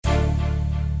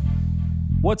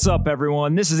What's up,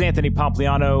 everyone? This is Anthony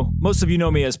Pompliano. Most of you know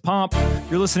me as Pomp.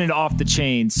 You're listening to Off the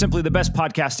Chain, simply the best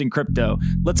podcast in crypto.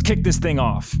 Let's kick this thing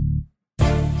off.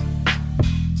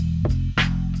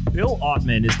 Bill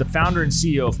Ottman is the founder and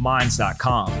CEO of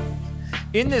Minds.com.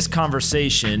 In this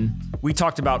conversation, we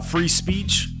talked about free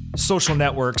speech, social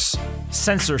networks,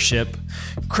 censorship,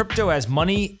 crypto as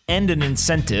money and an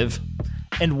incentive,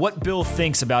 and what Bill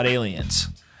thinks about aliens.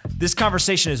 This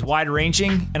conversation is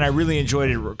wide-ranging, and I really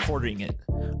enjoyed recording it.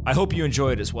 I hope you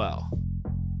enjoy it as well.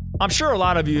 I'm sure a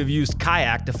lot of you have used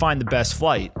Kayak to find the best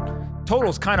flight.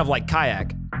 Total's kind of like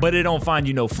Kayak, but it don't find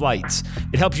you no flights.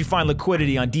 It helps you find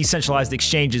liquidity on decentralized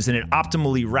exchanges, and it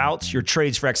optimally routes your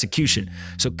trades for execution.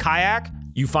 So Kayak,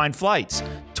 you find flights.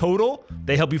 Total,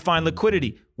 they help you find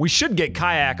liquidity. We should get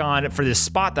Kayak on it for this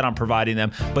spot that I'm providing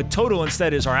them, but Total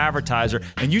instead is our advertiser,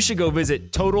 and you should go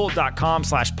visit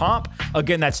total.com/pomp.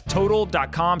 Again, that's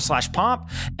total.com/pomp,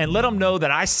 and let them know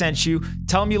that I sent you.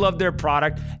 Tell them you love their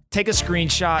product. Take a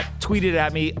screenshot, tweet it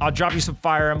at me. I'll drop you some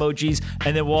fire emojis,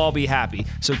 and then we'll all be happy.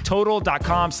 So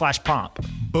total.com/pomp.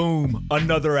 Boom,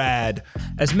 another ad.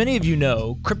 As many of you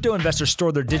know, crypto investors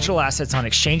store their digital assets on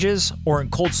exchanges or in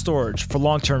cold storage for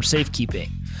long-term safekeeping.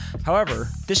 However,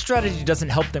 this strategy doesn't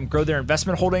help them grow their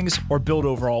investment holdings or build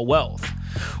overall wealth.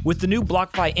 With the new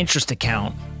BlockFi interest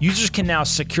account, users can now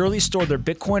securely store their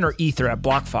Bitcoin or Ether at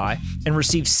BlockFi and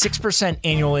receive 6%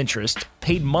 annual interest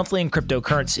paid monthly in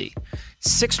cryptocurrency.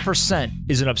 6%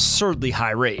 is an absurdly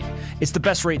high rate. It's the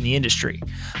best rate in the industry.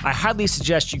 I highly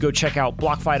suggest you go check out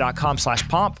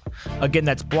blockfi.com/pomp. Again,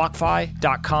 that's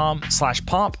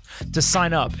blockfi.com/pomp to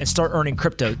sign up and start earning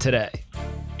crypto today.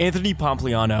 Anthony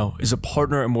Pompliano is a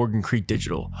partner at Morgan Creek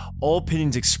Digital. All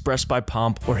opinions expressed by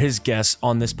Pomp or his guests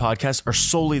on this podcast are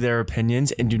solely their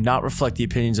opinions and do not reflect the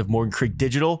opinions of Morgan Creek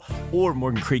Digital or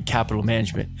Morgan Creek Capital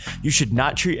Management. You should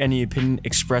not treat any opinion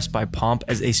expressed by Pomp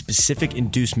as a specific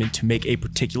inducement to make a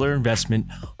particular investment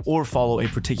or follow a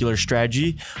particular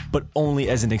strategy, but only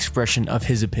as an expression of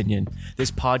his opinion.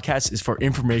 This podcast is for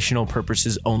informational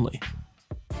purposes only.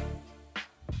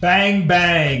 Bang,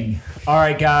 bang. All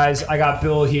right, guys, I got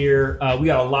Bill here. We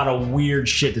got a lot of weird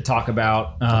shit to talk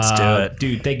about. Let's do it.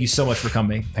 Dude, thank you so much for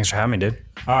coming. Thanks for having me, dude.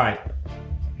 All right.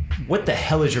 What the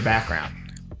hell is your background?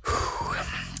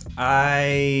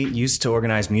 I used to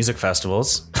organize music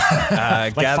festivals.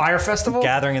 Like Fire Festival?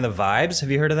 Gathering of the Vibes.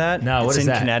 Have you heard of that? No, what is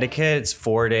that? It's in Connecticut. It's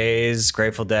 4 days.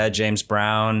 Grateful Dead, James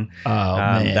Brown,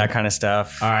 man. that kind of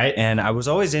stuff. All right. And I was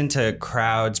always into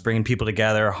crowds, bringing people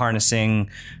together,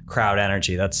 harnessing crowd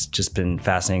energy. That's just been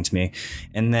fascinating to me.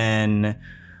 And then,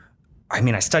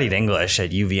 I studied English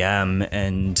at UVM,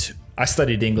 and I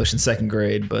studied English in second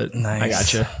grade, but nice. I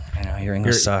got you. I know, your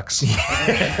English sucks.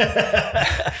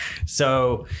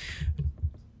 So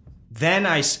then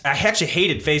I actually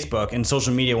hated Facebook and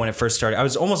social media when it first started. I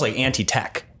was almost like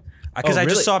anti-tech because I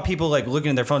just saw people like looking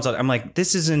at their phones. I'm like,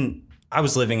 this isn't. I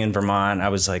was living in Vermont. I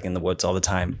was like in the woods all the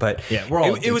time, but yeah, we're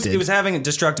all it was having a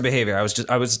destructive behavior.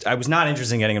 I was not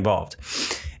interested in getting involved,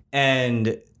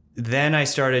 and then I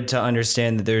started to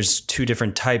understand that there's two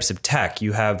different types of tech.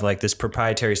 You have like this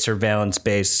proprietary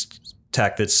surveillance-based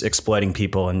tech that's exploiting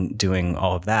people and doing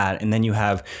all of that. And then you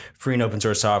have free and open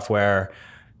source software,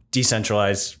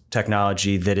 decentralized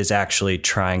technology that is actually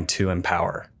trying to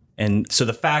empower. And so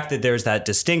the fact that there's that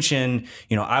distinction,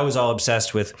 I was all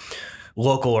obsessed with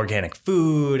local organic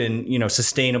food and,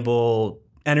 sustainable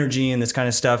energy and this kind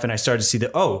of stuff. And I started to see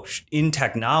that, in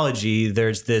technology,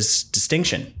 there's this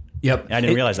distinction. Yep. I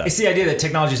didn't realize that. It's the idea that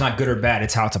technology is not good or bad.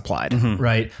 It's how it's applied,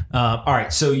 right? All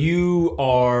right. So you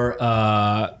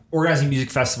are organizing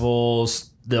music festivals,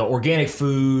 the organic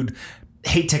food,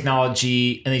 hate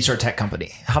technology, and then you start a tech company.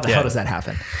 How the hell does that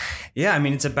happen? Yeah.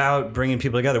 It's about bringing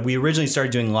people together. We originally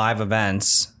started doing live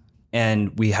events,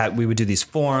 and we would do these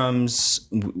forums,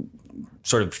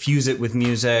 sort of fuse it with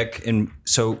music. And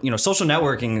so, social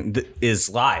networking is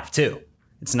live too.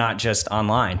 It's not just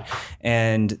online.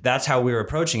 And that's how we were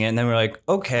approaching it. And then we're like,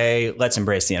 okay, let's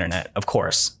embrace the internet. Of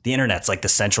course, the internet's like the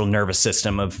central nervous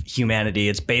system of humanity.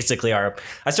 It's basically I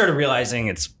started realizing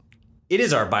it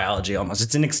is our biology almost.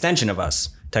 It's an extension of us,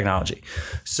 technology.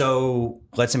 So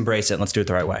let's embrace it and let's do it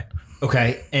the right way.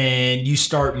 Okay. And you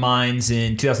start Minds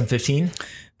in 2015?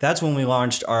 That's when we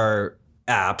launched our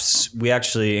apps. We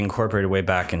actually incorporated way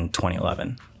back in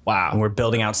 2011. Wow. And we're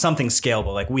building out something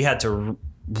scalable. Like we had to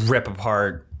rip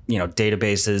apart,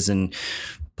 databases and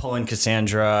pull in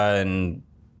Cassandra and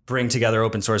bring together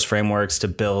open source frameworks to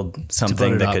build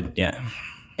something that could,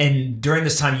 And during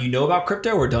this time, you know about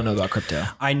crypto or don't know about crypto?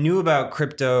 I knew about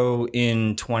crypto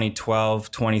in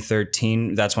 2012,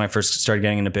 2013. That's when I first started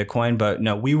getting into Bitcoin. But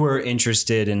no, we were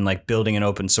interested in like building an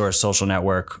open source social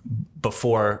network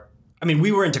before I mean,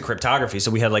 we were into cryptography, so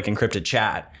we had like encrypted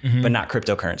chat, but not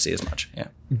cryptocurrency as much. Yeah.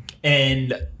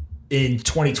 And in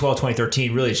 2012,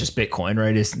 2013, really it's just Bitcoin,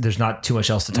 right? There's not too much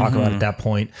else to talk about at that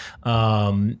point.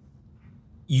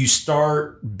 You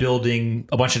start building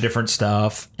a bunch of different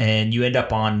stuff, and you end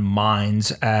up on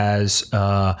Mines as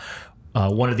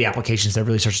one of the applications that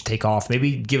really starts to take off.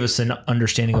 Maybe give us an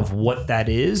understanding of what that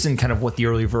is and kind of what the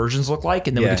early versions look like,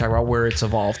 and then we can talk about where it's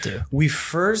evolved to. We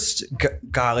first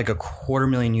got like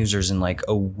 250,000 users in like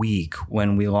a week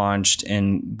when we launched,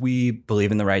 and we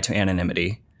believe in the right to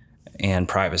anonymity and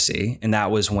privacy. And that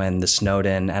was when the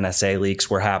Snowden NSA leaks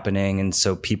were happening. And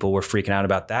so people were freaking out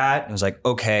about that. It was like,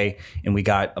 okay. And we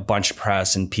got a bunch of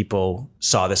press and people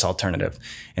saw this alternative.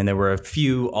 And there were a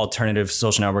few alternative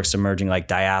social networks emerging, like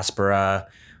Diaspora,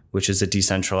 which is a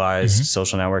decentralized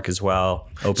social network as well.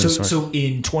 Open source. So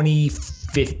in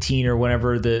 2015 or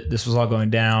whenever this was all going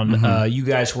down, you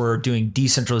guys were doing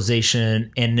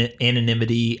decentralization and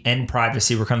anonymity and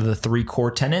privacy were kind of the three core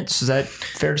tenets. Is that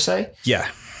fair to say? Yeah.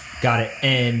 Got it.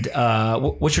 And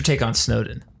what's your take on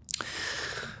Snowden?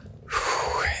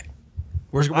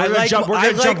 I'd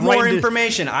like more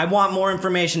information. I want more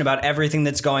information about everything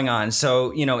that's going on.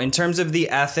 So, in terms of the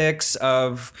ethics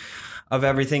of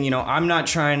everything, I'm not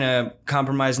trying to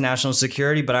compromise national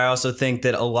security, but I also think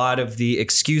that a lot of the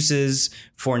excuses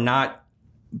for not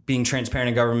being transparent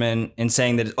in government and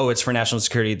saying that, it's for national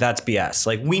security, that's BS.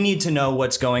 Like, we need to know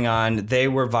what's going on. They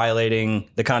were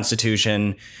violating the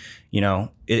Constitution.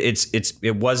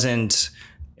 It wasn't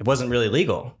really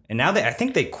legal. And now I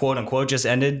think they quote unquote just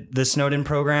ended the Snowden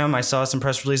program. I saw some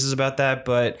press releases about that,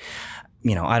 but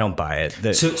I don't buy it.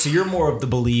 So you're more of the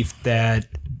belief that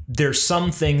there's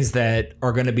some things that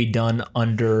are going to be done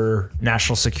under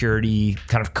national security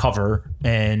kind of cover,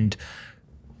 and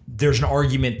there's an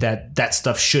argument that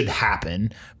stuff should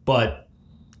happen, but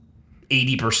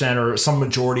 80% or some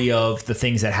majority of the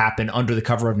things that happen under the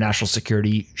cover of national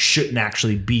security shouldn't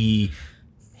actually be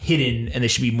hidden, and they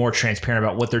should be more transparent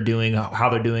about what they're doing, how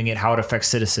they're doing it, how it affects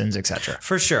citizens, etc.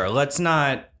 For sure. Let's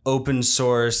not open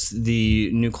source the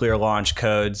nuclear launch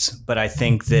codes, but I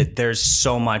think that there's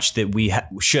so much that we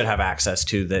should have access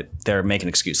to that they're making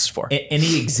excuses for.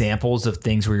 Any examples of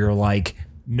things where you're like,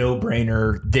 no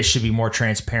brainer, this should be more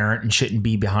transparent and shouldn't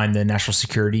be behind the national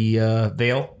security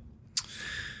veil?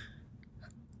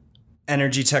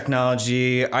 Energy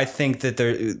technology. I think that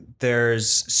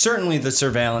there's certainly the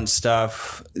surveillance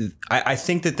stuff. I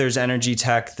think that there's energy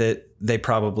tech that they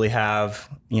probably have.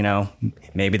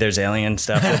 Maybe there's alien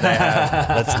stuff that they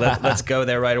have. Let's go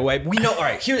there right away. We know. All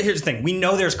right. Here's the thing. We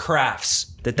know there's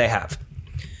crafts that they have.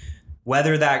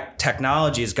 Whether that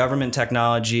technology is government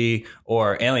technology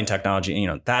or alien technology,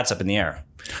 that's up in the air.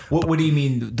 What do you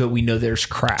mean that we know there's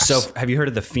crafts? So have you heard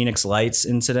of the Phoenix Lights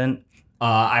incident?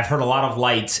 I've heard a lot of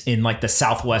lights in like the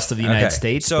southwest of the United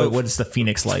States. So but what is the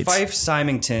Phoenix Lights? Fife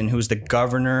Symington, who's the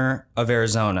governor of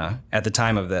Arizona at the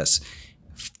time of this,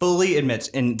 fully admits,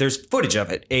 and there's footage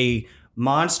of it, a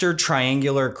monster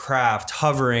triangular craft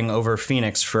hovering over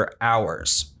Phoenix for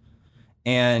hours.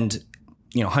 And,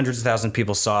 hundreds of thousands of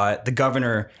people saw it. The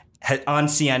governor on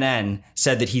CNN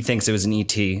said that he thinks it was an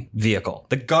ET vehicle.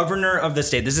 The governor of the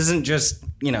state. This isn't just,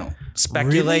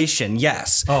 speculation. Really?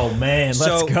 Yes. Oh, man.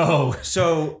 Let's go.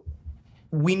 So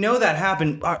we know that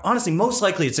happened. Honestly, most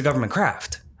likely it's a government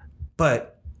craft.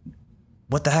 But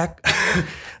what the heck?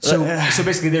 So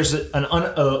basically there's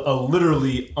a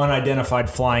literally unidentified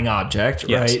flying object,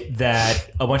 yes, right? That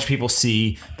a bunch of people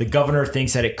see. The governor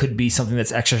thinks that it could be something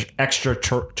that's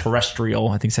extraterrestrial.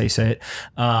 I think that's how you say it.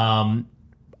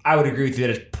 I would agree with you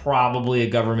that it's probably a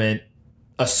government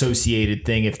associated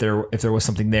thing if there was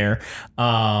something there.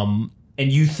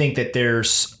 And you think that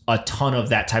there's a ton of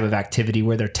that type of activity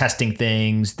where they're testing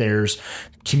things, there's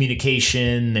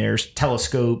communication, there's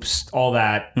telescopes, all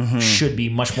that should be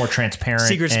much more transparent.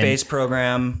 Secret space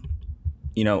program,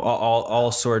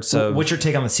 all sorts of. What's your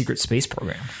take on the secret space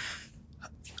program?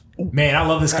 Man, I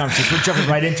love this conversation. We're jumping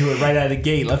right into it right out of the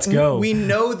gate. Let's go. We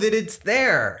know that it's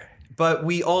there, but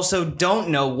we also don't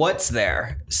know what's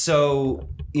there. So,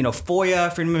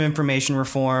 FOIA, Freedom of Information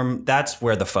Reform, that's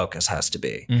where the focus has to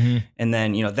be. Mm-hmm. And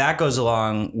then, that goes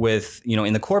along with,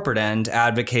 in the corporate end,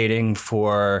 advocating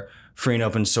for free and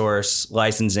open source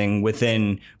licensing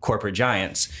within corporate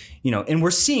giants. And we're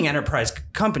seeing enterprise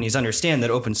companies understand that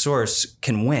open source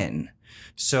can win.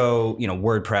 So,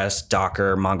 WordPress,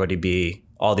 Docker, MongoDB,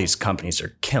 all these companies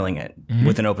are killing it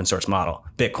with an open source model.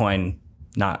 Bitcoin,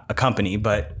 not a company,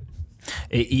 but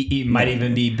it might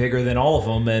even be bigger than all of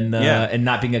them, and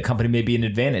not being a company may be an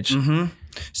advantage. Mm-hmm.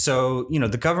 So,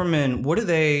 the government,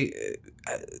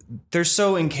 they're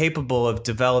so incapable of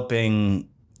developing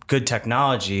good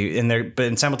technology,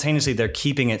 and simultaneously they're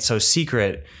keeping it so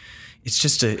secret. It's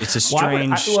just it's a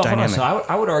strange dynamic. So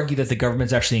I would argue that the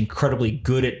government's actually incredibly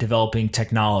good at developing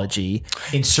technology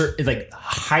in certain, like,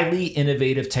 highly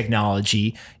innovative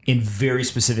technology in very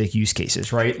specific use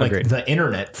cases, right? Like Agreed. The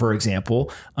internet, for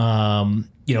example,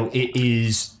 it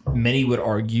is, many would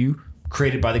argue,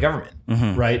 created by the government,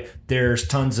 right? There's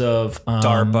tons of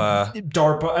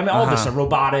DARPA. I mean, all of this,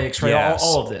 robotics, right? Yes.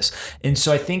 All of this. And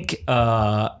so I think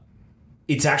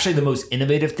it's actually the most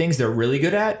innovative things they're really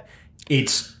good at.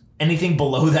 It's anything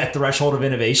below that threshold of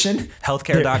innovation.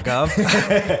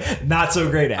 Healthcare.gov. Not so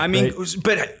great at. I mean, right?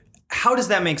 but how does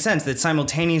that make sense that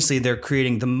simultaneously they're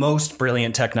creating the most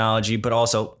brilliant technology, but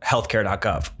also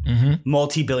healthcare.gov,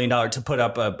 multi-billion-dollar to put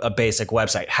up a basic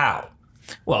website? How?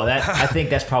 Well, I think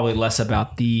that's probably less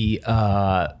about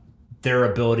their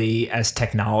ability as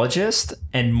technologists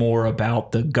and more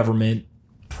about the government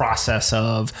process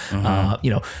of,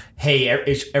 hey,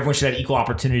 everyone should have equal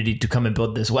opportunity to come and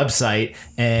build this website.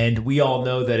 And we all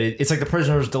know that it's like the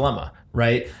prisoner's dilemma,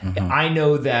 right? I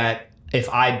know that if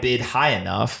I bid high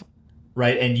enough,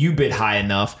 right, and you bid high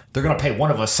enough, they're going to pay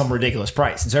one of us some ridiculous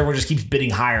price. And so everyone just keeps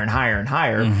bidding higher and higher and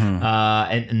higher,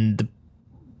 and the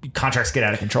contracts get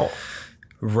out of control.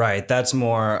 Right. That's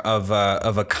more of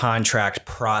a contract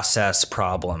process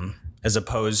problem, as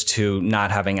opposed to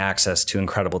not having access to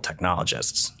incredible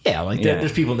technologists. Yeah,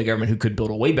 there's people in the government who could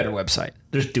build a way better website.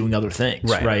 They're just doing other things,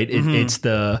 right? It's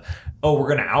we're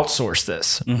going to outsource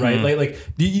this, right?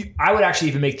 I would actually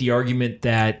even make the argument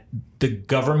that the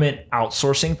government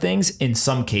outsourcing things in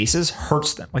some cases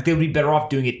hurts them. Like, they would be better off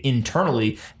doing it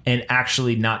internally and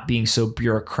actually not being so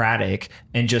bureaucratic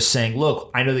and just saying, look,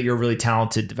 I know that you're a really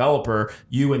talented developer.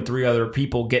 You and 3 other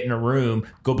people get in a room,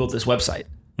 go build this website.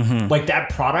 Like,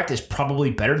 that product is probably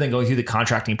better than going through the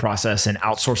contracting process and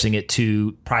outsourcing it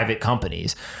to private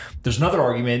companies. There's another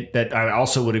argument that I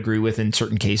also would agree with in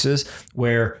certain cases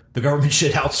where the government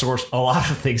should outsource a lot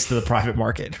of things to the private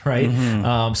market, right?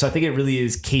 So I think it really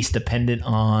is case dependent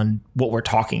on what we're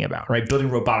talking about, right? Building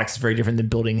robotics is very different than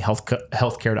building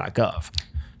healthcare.gov.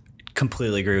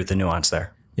 Completely agree with the nuance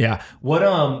there. Yeah. What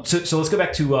so let's go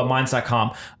back to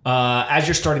Minds.com. As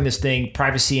you're starting this thing,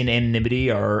 privacy and anonymity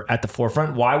are at the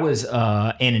forefront. Why was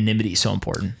anonymity so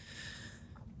important?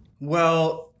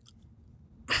 Well,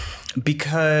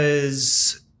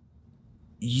 because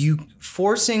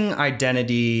forcing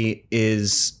identity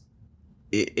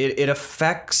it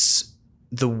affects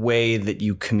the way that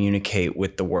you communicate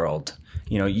with the world.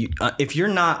 If you're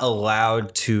not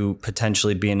allowed to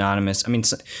potentially be anonymous, I mean,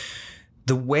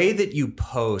 the way that you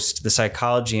post, the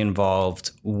psychology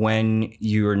involved when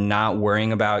you're not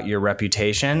worrying about your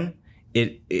reputation,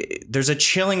 there's a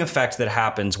chilling effect that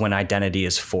happens when identity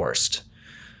is forced.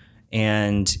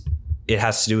 And it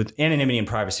has to do with anonymity and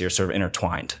privacy are sort of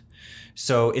intertwined.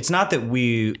 So it's not that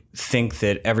we think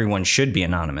that everyone should be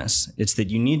anonymous. It's that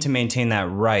you need to maintain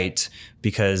that right,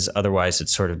 because otherwise it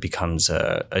sort of becomes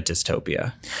a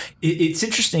dystopia. It's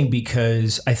interesting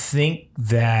because I think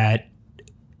that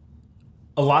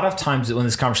a lot of times when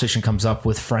this conversation comes up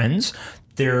with friends,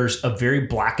 there's a very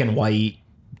black and white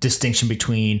distinction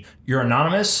between you're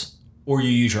anonymous or you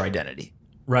use your identity,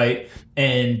 right?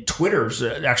 And Twitter's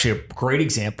actually a great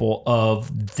example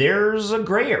of there's a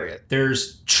gray area.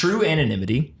 There's true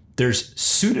anonymity, there's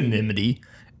pseudonymity,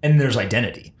 and there's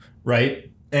identity,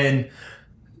 right? And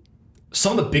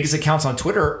some of the biggest accounts on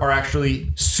Twitter are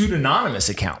actually pseudonymous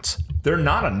accounts. They're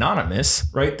not anonymous,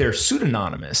 right? They're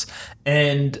pseudonymous.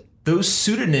 And those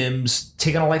pseudonyms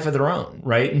take on a life of their own,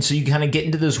 right? And so you kind of get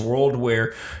into this world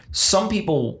where some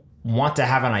people want to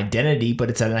have an identity,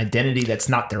 but it's an identity that's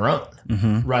not their own,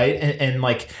 right? And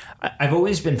like, I've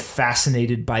always been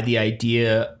fascinated by the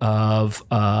idea of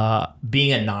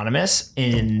being anonymous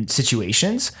in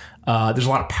situations. There's a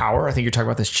lot of power. I think you're talking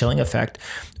about this chilling effect.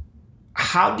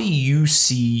 How do you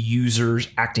see users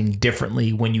acting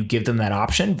differently when you give them that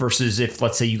option versus if,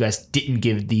 let's say, you guys didn't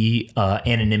give the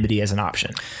anonymity as an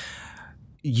option?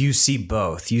 You see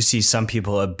both. You see some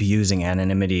people abusing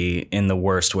anonymity in the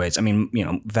worst ways. I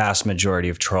mean, vast majority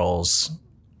of trolls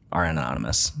are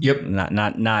anonymous. Yep.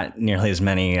 Not nearly as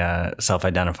many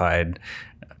self-identified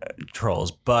trolls,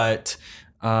 but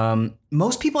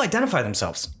most people identify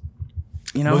themselves.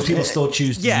 Most people still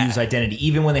choose to use identity,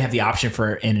 even when they have the option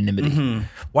for anonymity.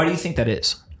 Why do you think that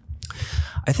is?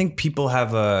 I think people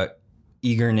have a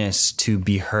eagerness to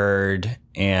be heard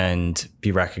and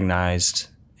be recognized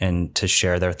and to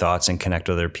share their thoughts and connect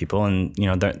with other people. And,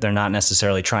 they're not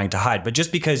necessarily trying to hide. But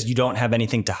just because you don't have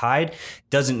anything to hide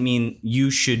doesn't mean you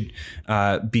should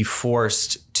be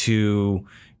forced to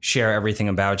share everything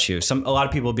about you. A lot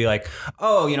of people will be like,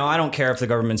 oh, I don't care if the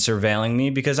government's surveilling me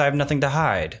because I have nothing to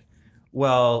hide.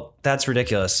 Well, that's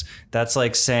ridiculous. That's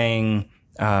like saying,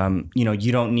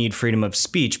 you don't need freedom of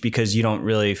speech because you don't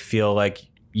really feel like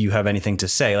you have anything to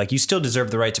say. Like, you still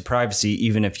deserve the right to privacy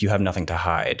even if you have nothing to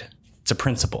hide. It's a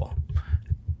principle.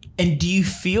 And do you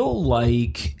feel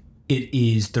like it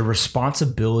is the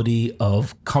responsibility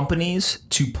of companies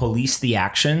to police the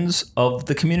actions of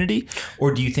the community,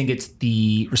 or do you think it's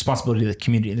the responsibility of the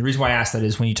community? And the reason why I ask that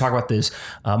is when you talk about this,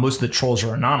 most of the trolls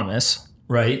are anonymous,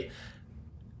 right?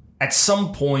 At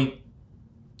some point,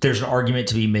 there's an argument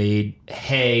to be made,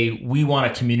 hey, we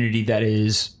want a community that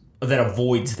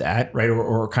avoids that, right?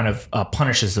 Or kind of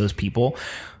punishes those people.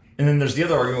 And then there's the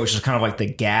other argument, which is kind of like the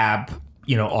Gab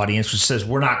audience, which says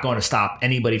we're not going to stop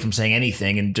anybody from saying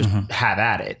anything and just have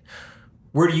at it.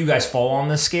 Where do you guys fall on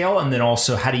this scale? And then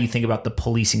also, how do you think about the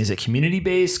policing? Is it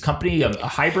community-based, company, a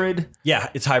hybrid? Yeah,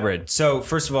 it's hybrid. So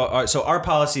first of all, our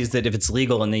policy is that if it's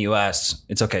legal in the US,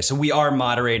 it's okay. So we are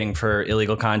moderating for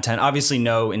illegal content. Obviously,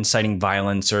 no inciting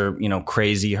violence or,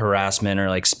 crazy harassment or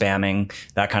like spamming,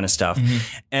 that kind of stuff.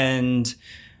 And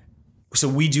so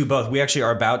we do both. We actually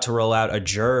are about to roll out a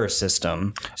juror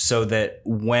system so that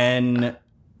when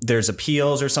there's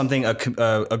appeals or something,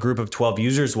 a group of 12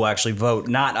 users will actually vote,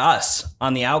 not us,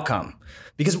 on the outcome.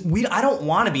 Because I don't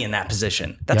want to be in that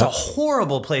position. That's a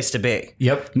horrible place to be.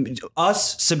 Yep.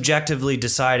 Us subjectively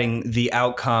deciding the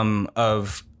outcome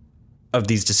of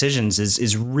these decisions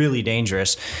is really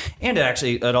dangerous. And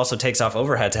it also takes off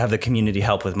overhead to have the community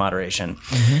help with moderation.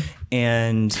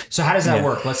 And so how does that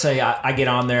work? Let's say I get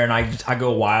on there and I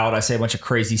go wild. I say a bunch of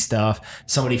crazy stuff.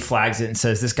 Somebody flags it and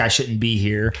says, this guy shouldn't be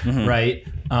here. Right.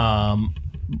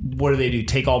 What do?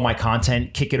 Take all my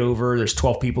content, kick it over. There's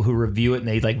 12 people who review it and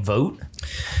they vote.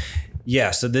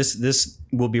 Yeah. So this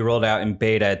will be rolled out in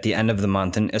beta at the end of the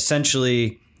month. And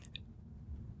essentially,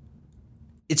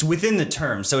 it's within the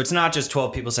terms. So it's not just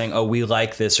 12 people saying, oh, we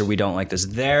like this or we don't like this.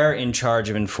 They're in charge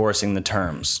of enforcing the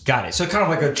terms. Got it. So kind of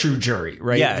like a true jury,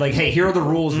 right? Yeah. Like, hey, here are the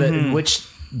rules that in which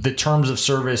the terms of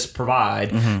service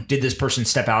provide. Did this person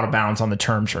step out of bounds on the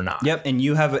terms or not? Yep. And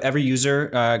every user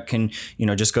can,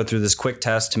 just go through this quick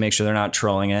test to make sure they're not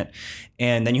trolling it.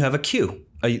 And then you have a queue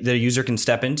that a user can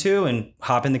step into and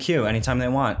hop in the queue anytime they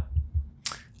want.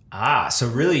 So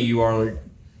really you are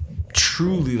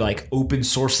truly open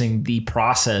sourcing the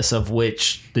process of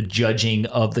which the judging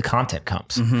of the content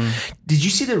comes. Did you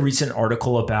see the recent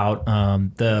article about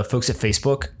the folks at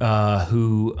Facebook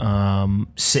who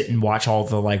sit and watch all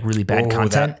the really bad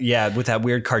content? With that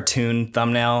weird cartoon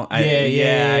thumbnail. I know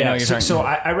you're talking. So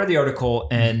I read the article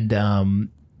and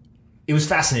it was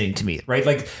fascinating to me,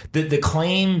 right? The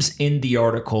claims in the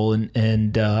article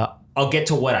and I'll get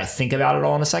to what I think about it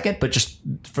all in a second, but just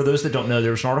for those that don't know,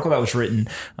 there was an article that was written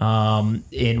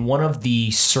in one of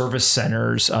the service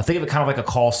centers. Think of it kind of like a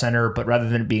call center, but rather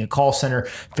than it being a call center,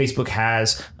 Facebook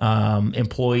has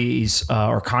employees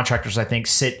or contractors, I think,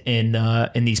 sit in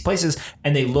these places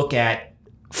and they look at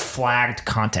flagged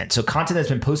content. So content that's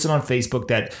been posted on Facebook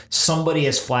that somebody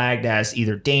has flagged as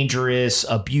either dangerous,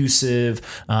 abusive,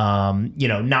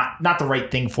 not the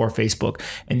right thing for Facebook.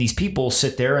 And these people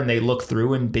sit there and they look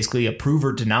through and basically approve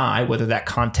or deny whether that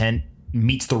content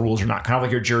meets the rules or not. Kind of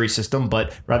like your jury system,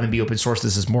 but rather than be open source,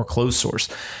 this is more closed source.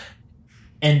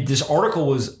 And this article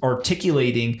was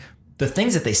articulating the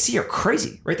things that they see are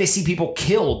crazy, right? They see people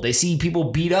killed. They see people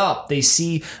beat up. They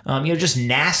see, just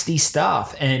nasty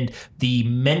stuff. And the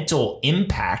mental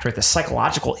impact, right? The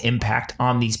psychological impact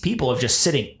on these people of just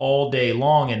sitting all day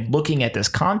long and looking at this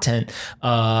content.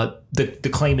 The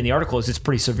claim in the article is it's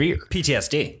pretty severe.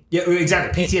 PTSD. Yeah,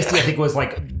 exactly. PTSD, I think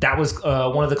that was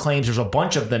one of the claims. There's a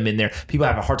bunch of them in there. People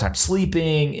have a hard time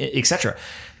sleeping, etc.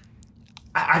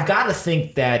 I've got to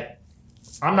think that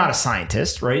I'm not a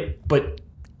scientist, right? But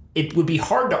it would be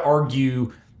hard to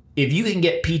argue if you can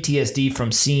get PTSD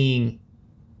from seeing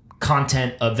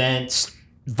content, events,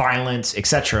 violence,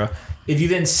 etc. If you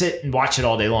then sit and watch it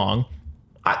all day long,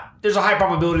 there's a high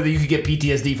probability that you could get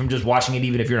PTSD from just watching it,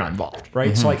 even if you're not involved,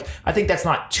 right? So I think that's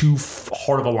not too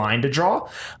hard of a line to draw.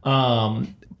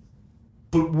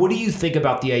 But what do you think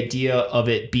about the idea of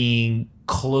it being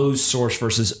closed source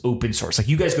versus open source?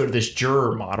 You guys go to this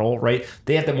juror model, right?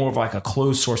 They have more of a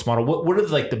closed source model. What are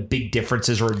the big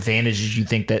differences or advantages you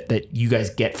think that you guys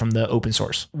get from the open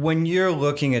source? When you're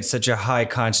looking at such a high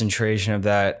concentration of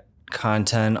that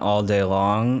content all day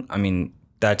long, I mean,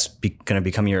 that's going to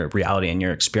become your reality and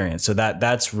your experience. So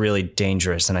that's really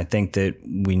dangerous. And I think that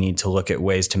we need to look at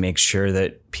ways to make sure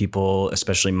that people,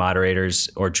 especially moderators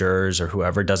or jurors or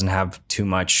whoever, doesn't have too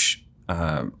much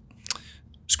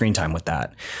screen time with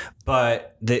that.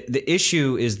 But the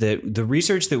issue is that the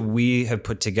research that we have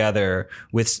put together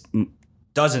with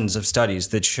dozens of studies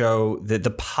that show that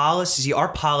our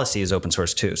policy is open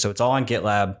source too. So it's all on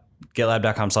GitLab,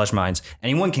 gitlab.com/minds.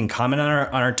 Anyone can comment on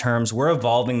our terms. We're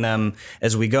evolving them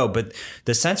as we go. But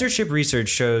the censorship research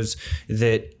shows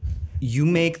that you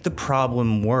make the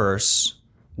problem worse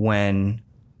when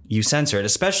you censor it,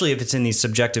 especially if it's in these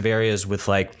subjective areas with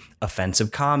like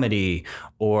offensive comedy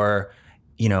or,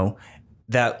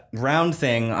 that round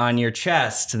thing on your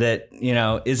chest that,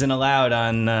 isn't allowed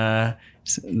on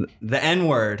the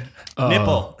N-word,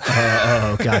 nipple.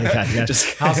 Got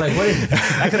it. I was like,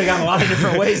 I could have gone a lot of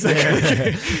different ways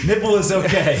there. Nipple is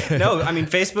okay. No, I mean,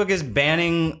 Facebook is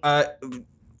banning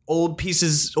old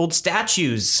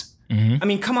statues. Mm-hmm. I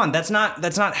mean, come on, that's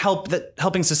not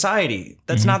helping society.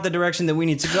 That's not the direction that we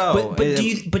need to go.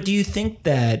 But do you think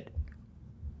that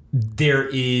there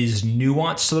is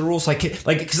nuance to the rules? Like,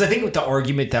 because I think with the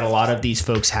argument that a lot of these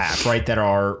folks have, right, that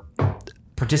are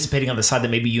participating on the side that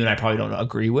maybe you and I probably don't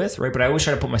agree with, right? But I always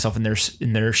try to put myself in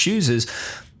their shoes. Is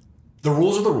the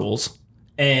rules are the rules,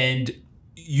 and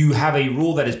you have a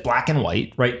rule that is black and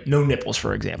white, right? No nipples,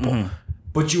 for example. Mm-hmm.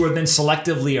 But you are then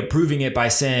selectively approving it by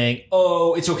saying,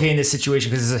 oh, it's okay in this situation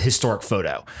because it's a historic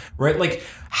photo, right? Like,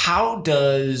 how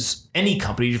does any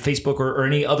company, Facebook or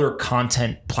any other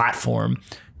content platform,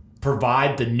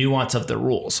 provide the nuance of the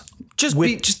rules?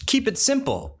 Just keep it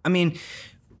simple. I mean,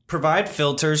 provide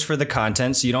filters for the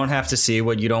content so you don't have to see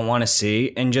what you don't want to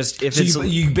see. And just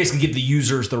you basically give the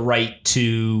users the right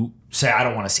to say, I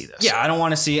don't want to see this. Yeah, I don't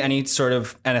want to see any sort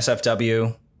of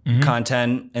NSFW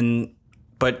content.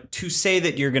 But to say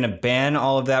that you're going to ban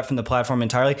all of that from the platform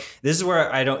entirely, this is where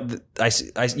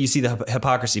you see the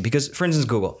hypocrisy. Because, for instance,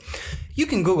 Google. You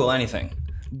can Google anything.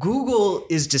 Google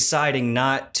is deciding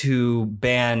not to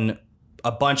ban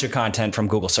a bunch of content from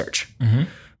Google search. Mm-hmm.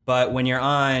 But when you're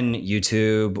on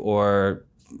YouTube or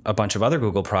a bunch of other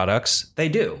Google products, they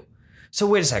do. So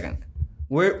wait a second.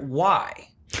 Why?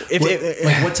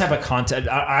 What type of content?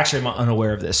 I'm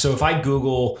unaware of this. So if I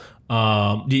Google...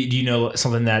 do you know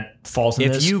something that falls in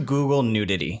this? If you Google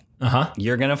nudity,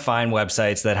 you're going to find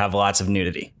websites that have lots of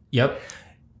nudity. Yep.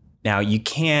 Now, you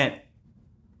can't...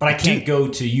 But I can't go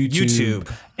to YouTube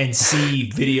and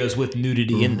see videos with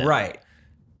nudity in them. Right.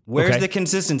 Where's the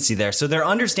consistency there? So they're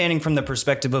understanding from the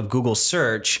perspective of Google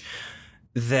search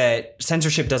that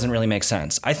censorship doesn't really make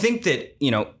sense. I think that,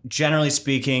 generally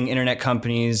speaking, internet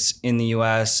companies in the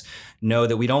US know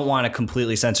that we don't want to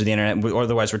completely censor the internet, or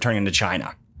otherwise we're turning into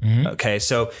China. Mm-hmm. Okay,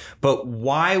 but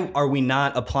why are we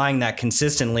not applying that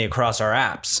consistently across our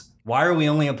apps? Why are we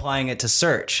only applying it to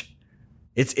search?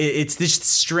 It's this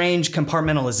strange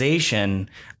compartmentalization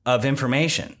of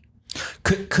information.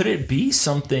 Could it be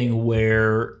something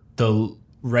where the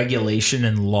regulation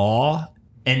and law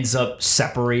ends up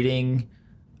separating,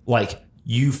 like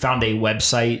you found a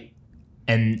website,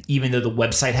 and even though the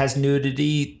website has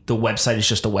nudity, the website is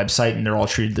just a website and they're all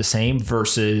treated the same,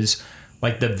 versus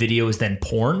like the video is then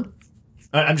porn?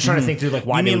 I'm just trying to think through like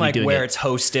why you mean like doing where it. It's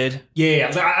hosted.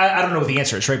 Yeah. I don't know what the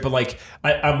answer is, right? But like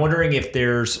I'm wondering if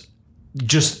there's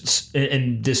just,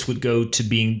 and this would go to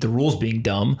being the rules being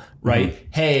dumb, right?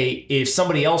 Mm-hmm. Hey, if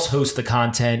somebody else hosts the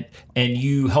content and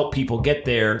you help people get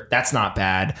there, that's not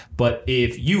bad. But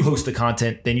if you host the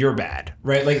content, then you're bad,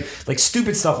 right? Like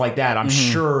stupid stuff like that, I'm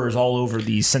sure is all over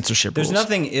these censorship rules. There's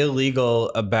nothing illegal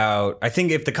about, I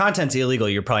think if the content's illegal,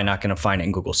 you're probably not going to find it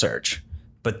in Google search.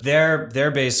 But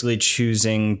they're basically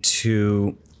choosing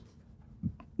to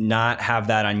not have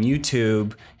that on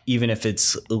YouTube, even if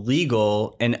it's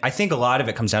illegal. And I think a lot of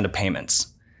it comes down to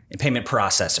payments and payment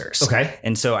processors. Okay.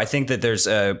 And so I think that there's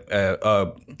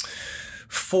a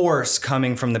force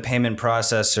coming from the payment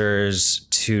processors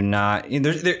to not,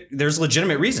 there's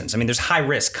legitimate reasons. I mean, there's high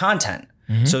risk content.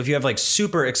 Mm-hmm. So if you have like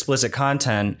super explicit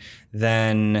content,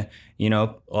 then,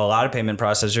 a lot of payment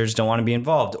processors don't want to be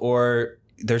involved, or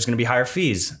there's going to be higher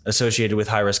fees associated with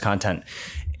high risk content.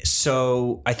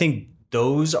 So I think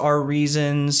those are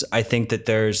reasons. I think that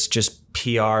there's just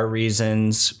PR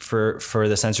reasons for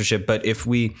the censorship. But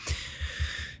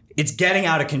it's getting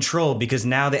out of control because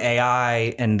now the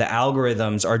AI and the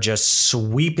algorithms are just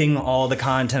sweeping all the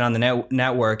content on the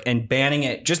network and banning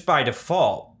it just by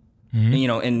default.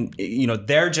 Mm-hmm.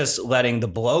 They're just letting the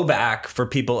blowback for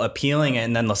people appealing it,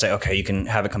 and then they'll say, okay, you can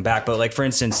have it come back. But like, for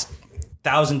instance,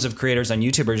 thousands of creators on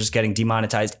YouTube are just getting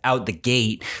demonetized out the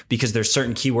gate because there's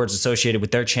certain keywords associated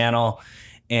with their channel,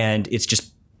 and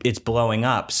it's blowing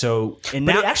up. So, but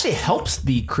it actually helps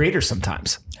the creators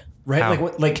sometimes, right?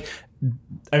 How? Like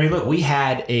I mean, look, we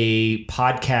had a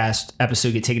podcast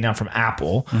episode get taken down from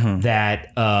Apple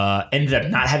that ended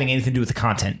up not having anything to do with the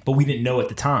content, but we didn't know at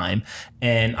the time.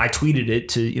 And I tweeted it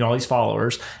to all these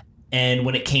followers. And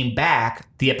when it came back,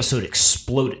 the episode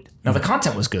exploded. Now, the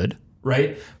content was good,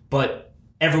 right? But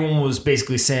everyone was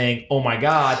basically saying, oh, my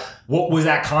God, what was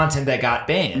that content that got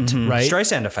banned, right?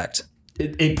 Streisand effect.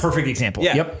 A perfect example.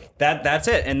 Yeah, Yep. That's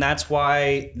it. And that's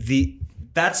why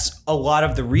that's a lot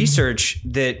of the research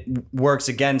that works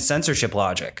against censorship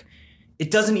logic.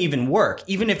 It doesn't even work.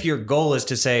 Even if your goal is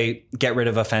to say, get rid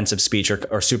of offensive speech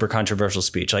or super controversial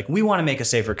speech, like we want to make a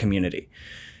safer community.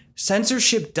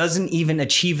 Censorship doesn't even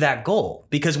achieve that goal,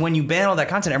 because when you ban all that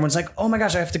content, everyone's like, oh my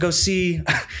gosh, I have to go see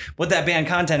what that banned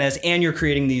content is. And you're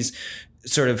creating these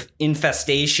sort of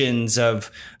infestations of,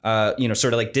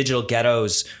 sort of like digital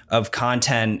ghettos of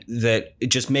content that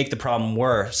just make the problem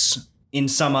worse in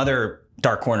some other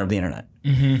dark corner of the internet.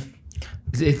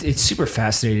 It's super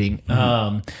fascinating.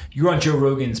 You were on Joe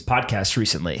Rogan's podcast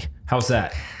recently. How's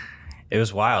that? It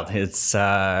was wild. It's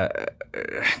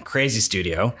crazy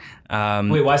studio.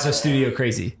 Wait, why is that studio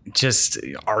crazy? Just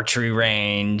archery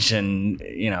range and,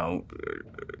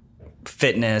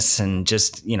 fitness and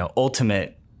just,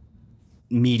 ultimate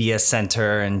media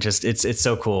center. And just, it's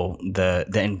so cool. The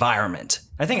environment.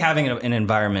 I think having an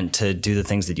environment to do the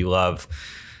things that you love,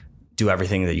 do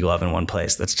everything that you love in one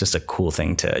place. That's just a cool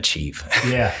thing to achieve.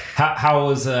 Yeah. How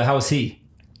was he?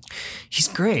 He's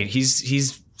great.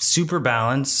 He's super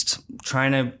balanced,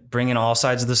 trying to bring in all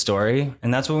sides of the story.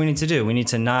 And that's what we need to do. We need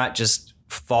to not just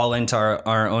fall into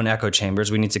our own echo chambers.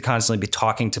 We need to constantly be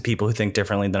talking to people who think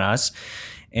differently than us.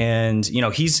 And,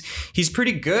 he's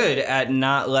pretty good at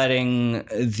not letting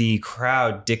the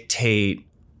crowd dictate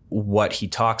what he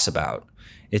talks about.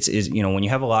 It's when you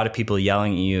have a lot of people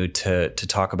yelling at you to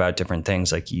talk about different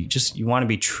things, like you want to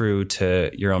be true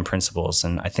to your own principles.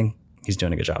 And I think he's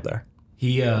doing a good job there.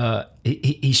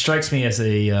 He strikes me as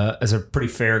a pretty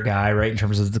fair guy, right? In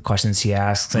terms of the questions he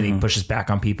asks, and he pushes back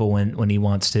on people when he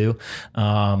wants to.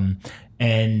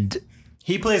 And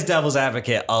he plays devil's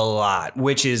advocate a lot,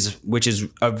 which is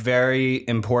a very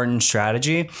important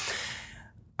strategy.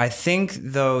 I think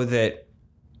though that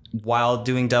while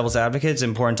doing devil's advocate, it's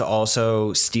important to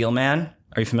also steel man.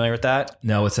 Are you familiar with that?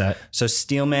 No, what's that? So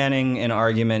steel manning an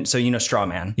argument. So, straw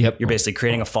man. Yep. You're basically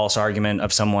creating a false argument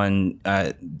of someone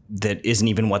that isn't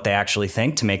even what they actually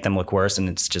think to make them look worse. And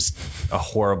it's just a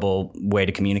horrible way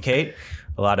to communicate.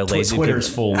 A lot of lazy Twitter's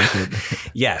people. full with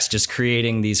it. Yes, just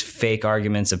creating these fake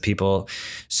arguments of people.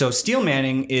 So steel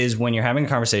manning is when you're having a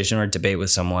conversation or a debate with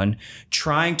someone,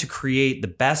 trying to create the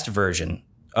best version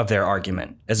of their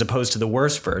argument as opposed to the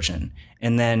worst version.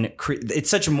 And then it's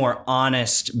such a more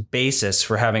honest basis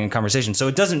for having a conversation. So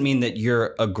it doesn't mean that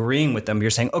you're agreeing with them.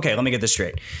 You're saying, okay, let me get this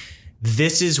straight.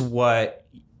 This is what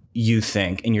you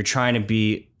think. And you're trying to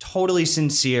be totally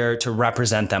sincere to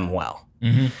represent them well.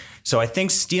 So I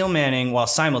think steel manning, while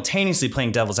simultaneously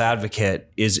playing devil's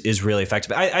advocate, is really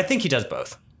effective. I think he does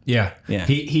both. Yeah.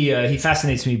 He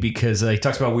fascinates me because he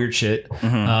talks about weird shit.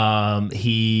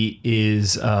 He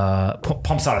is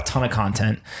pumps out a ton of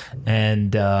content,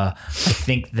 and I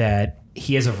think that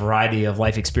he has a variety of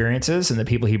life experiences, and the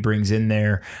people he brings in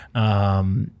there,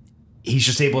 he's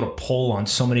just able to pull on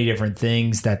so many different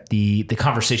things that the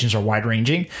conversations are wide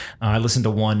ranging. I listened to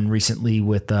one recently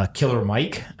with Killer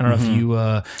Mike. I don't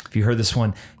know if you heard this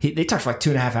one. They talked for like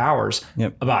 2.5 hours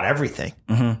about everything.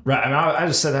 Right. I mean, I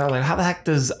just said that, like, how the heck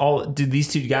do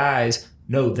these two guys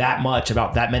know that much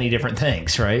about that many different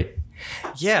things? Right.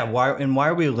 Yeah. Why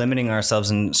are we limiting ourselves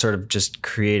and sort of just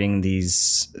creating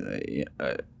these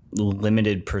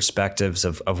limited perspectives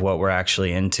of what we're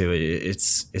actually into?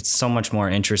 It's so much more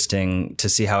interesting to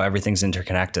see how everything's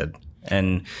interconnected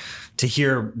and to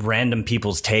hear random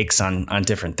people's takes on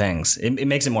different things. It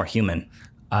makes it more human.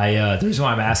 The reason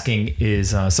why I'm asking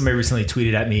is somebody recently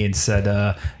tweeted at me and said,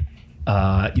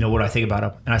 what do I think about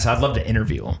him? And I said, I'd love to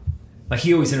interview him. Like,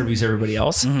 he always interviews everybody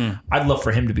else. I'd love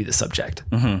for him to be the subject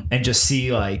and just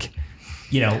see, like,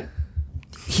 he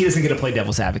doesn't get to play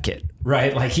devil's advocate,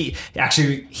 right? Like, he has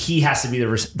to be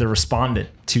the respondent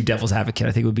to devil's advocate.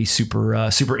 I think it would be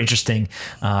super interesting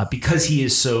because he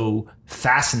is so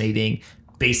fascinating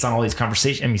based on all these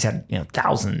conversations. I mean, he's had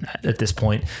 1,000 at this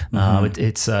point.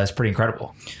 It's pretty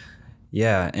incredible.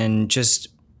 Yeah, and just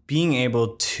being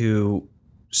able to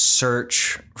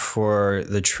search for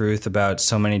the truth about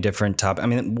so many different topics. I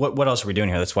mean, what else are we doing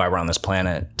here? That's why we're on this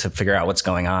planet, to figure out what's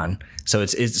going on. So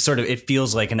it's sort of, it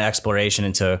feels like an exploration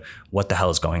into what the hell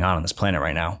is going on this planet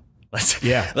right now. Let's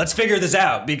figure this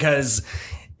out, because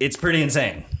it's pretty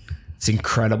insane. It's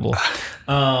incredible.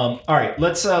 All right,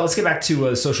 let's get back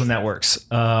to social networks.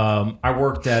 I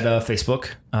worked at Facebook,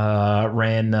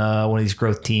 ran one of these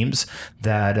growth teams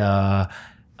that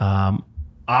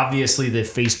obviously the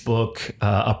Facebook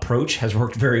approach has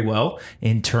worked very well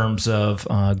in terms of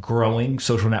growing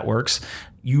social networks.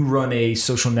 You run a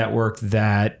social network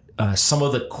that some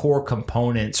of the core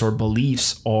components or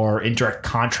beliefs are in direct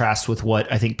contrast with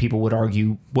what I think people would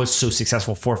argue was so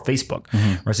successful for Facebook.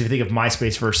 Mm-hmm. Right? So if you think of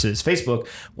MySpace versus Facebook,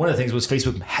 one of the things was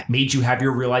Facebook made you have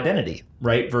your real identity,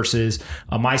 right? Versus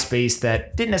a MySpace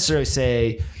that didn't necessarily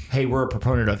say, hey, we're a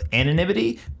proponent of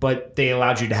anonymity, but they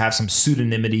allowed you to have some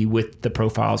pseudonymity with the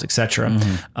profiles, et cetera.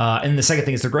 Mm-hmm. And the second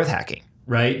thing is the growth hacking.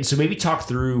 Right. And so maybe talk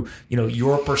through,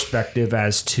 your perspective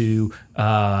as to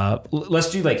let's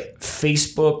do like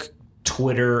Facebook,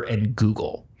 Twitter, and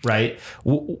Google. Right.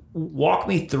 Walk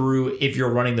me through, if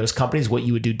you're running those companies, what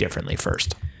you would do differently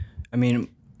first. I mean,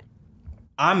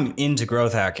 I'm into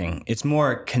growth hacking. It's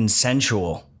more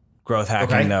consensual growth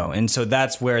hacking, though. And so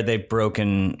that's where they've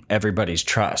broken everybody's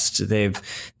trust. They've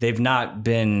not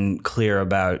been clear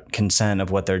about consent of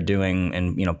what they're doing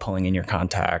and, pulling in your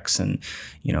contacts and,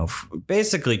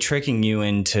 basically tricking you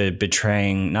into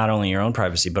betraying not only your own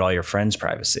privacy, but all your friends'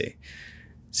 privacy.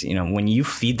 So, when you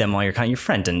feed them all your content, your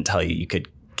friend didn't tell you could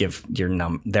give their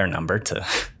number to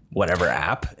whatever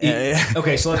app.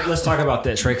 Okay, so let's talk about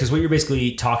this, right? Because what you're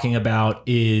basically talking about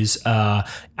is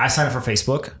I sign up for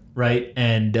Facebook, right?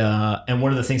 And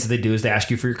one of the things that they do is they ask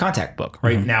you for your contact book,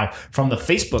 right? Mm-hmm. Now, from the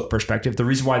Facebook perspective, the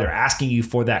reason why they're asking you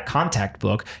for that contact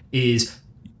book is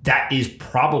that is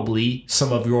probably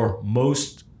some of your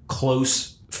most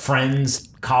close friends,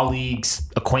 colleagues,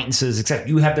 acquaintances, etc.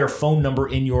 You have their phone number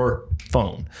in your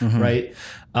phone, mm-hmm. right?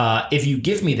 If you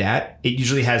give me that, it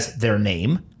usually has their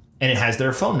name and it has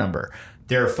their phone number.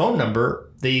 Their phone number,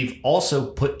 they've also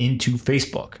put into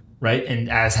Facebook, right?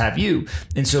 And as have you.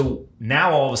 And so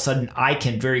now all of a sudden I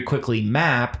can very quickly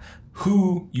map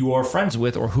who you are friends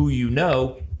with or who you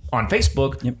know on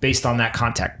Facebook based on that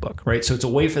contact book, right? So it's a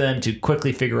way for them to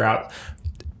quickly figure out,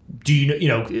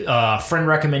 friend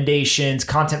recommendations,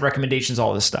 content recommendations,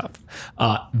 all this stuff.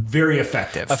 Very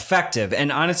effective.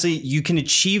 And honestly, you can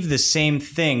achieve the same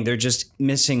thing. They're just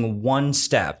missing one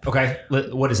step. Okay.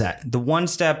 What is that? The one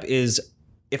step is,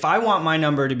 if I want my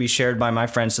number to be shared by my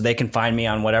friends so they can find me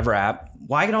on whatever app,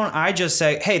 why don't I just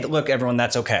say, hey, look, everyone,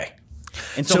 that's okay.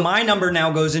 And so my number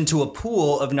now goes into a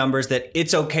pool of numbers that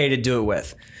it's okay to do it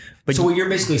with. But so what you're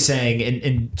basically saying,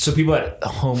 and so people at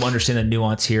home understand the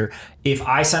nuance here. If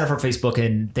I sign up for Facebook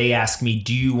and they ask me,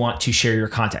 do you want to share your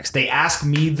contacts? They ask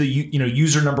me the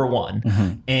user number one,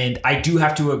 mm-hmm. and I do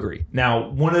have to agree. Now,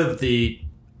 one of the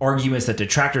arguments that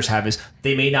detractors have is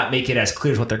they may not make it as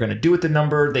clear as what they're going to do with the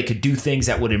number. They could do things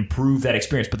that would improve that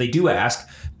experience, but they do ask,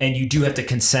 and you do have to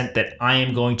consent that I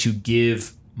am going to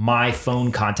give my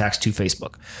phone contacts to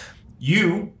Facebook.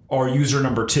 You are user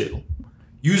number two.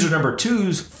 User number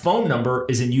two's phone number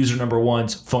is in user number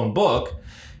one's phone book.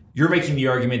 You're making the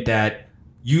argument that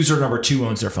user number two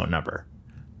owns their phone number.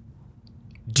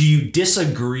 Do you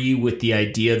disagree with the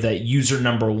idea that user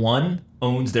number one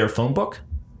owns their phone book?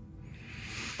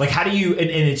 Like, how do you,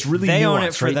 and it's really they nuanced, own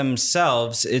it for right?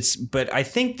 themselves. But I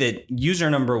think that user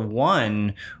number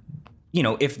one,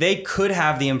 if they could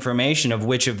have the information of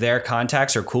which of their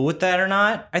contacts are cool with that or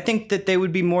not, I think that they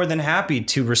would be more than happy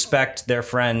to respect their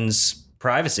friends'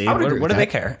 privacy. What do they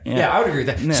care? Yeah, I would agree with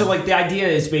that. Yeah. So like the idea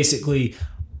is basically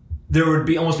there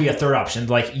would almost be a third option.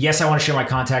 Like, yes, I want to share my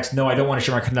contacts. No, I don't want to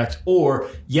share my contacts. Or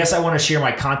yes, I want to share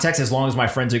my contacts as long as my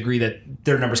friends agree that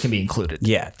their numbers can be included.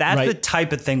 Yeah, that's the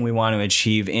type of thing we want to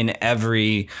achieve in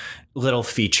every little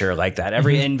feature like that.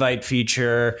 Every mm-hmm. invite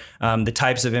feature, the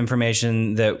types of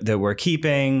information that we're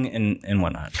keeping and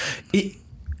whatnot.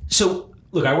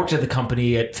 Look, I worked at the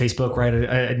company at Facebook, right?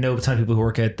 I know a ton of people who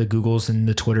work at the Googles and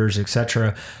the Twitters, et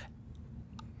cetera.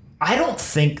 I don't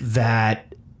think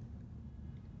that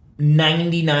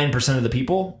 99% of the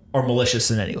people are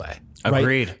malicious in any way.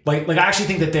 Agreed. Right? Like I actually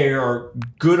think that they are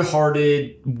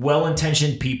good-hearted,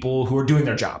 well-intentioned people who are doing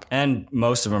their job. And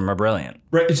most of them are brilliant.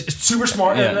 Right? It's super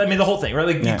smart. Yeah. I mean, the whole thing, right?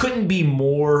 Like you couldn't be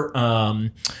more,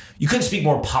 you couldn't speak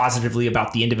more positively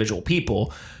about the individual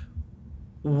people.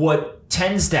 What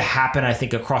tends to happen, I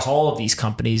think, across all of these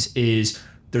companies is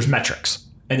there's metrics,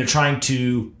 and they're trying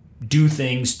to do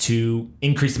things to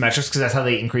increase the metrics because that's how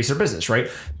they increase their business,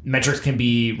 right? Metrics can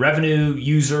be revenue,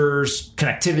 users,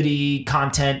 connectivity,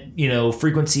 content,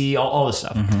 frequency, all this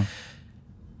stuff. Mm-hmm.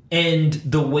 And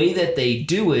the way that they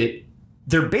do it,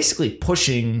 they're basically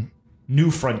pushing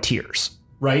new frontiers,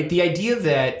 right? The idea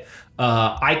that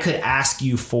I could ask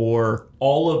you for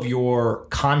all of your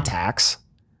contacts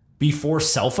before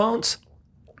cell phones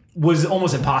was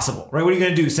almost impossible, right? What are you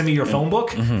going to do? Send me your phone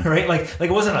book, right? Like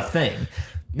it wasn't a thing.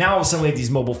 Now all of a sudden we have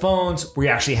these mobile phones where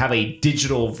you actually have a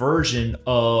digital version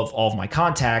of all of my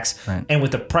contacts. Right. And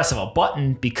with the press of a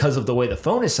button, because of the way the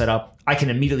phone is set up, I can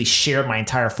immediately share my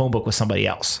entire phone book with somebody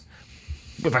else.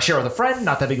 If I share with a friend,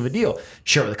 not that big of a deal.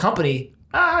 Share with a company,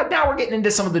 now we're getting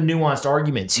into some of the nuanced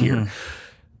arguments here.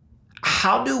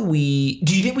 How do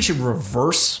you think we should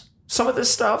reverse some of this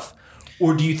stuff?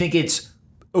 Or do you think it's,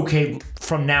 okay,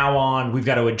 from now on, we've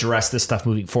got to address this stuff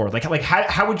moving forward? Like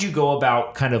how would you go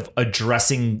about kind of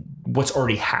addressing what's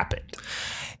already happened?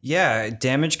 Yeah,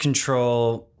 damage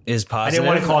control is positive. I didn't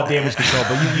want to call it damage control,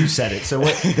 but you said it. So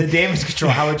the damage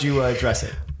control, how would you address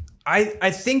it?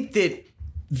 I think that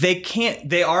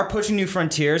they are pushing new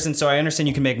frontiers. And so I understand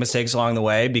you can make mistakes along the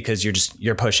way because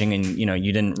you're pushing and,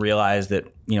 you didn't realize that,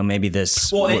 maybe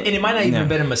this. Well, and it might not even have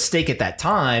been a mistake at that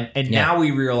time. And now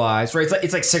we realize, right?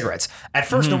 It's like cigarettes. At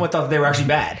first, no one thought they were actually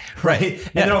bad, right?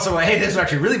 And then also like, hey, this is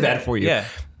actually really bad for you. Yeah.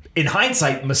 In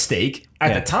hindsight, mistake.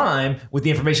 At the time, with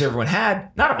the information everyone had,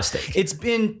 not a mistake. It's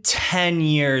been 10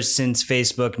 years since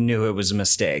Facebook knew it was a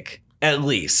mistake, at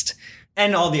least.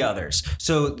 And all the others.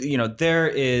 So, there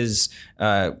is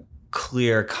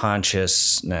clear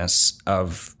consciousness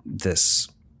of this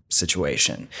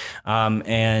situation.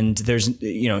 And there's,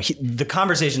 the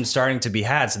conversation's starting to be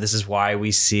had. So this is why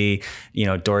we see,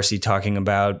 Dorsey talking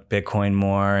about Bitcoin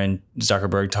more and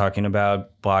Zuckerberg talking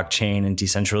about blockchain and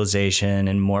decentralization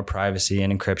and more privacy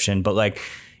and encryption. But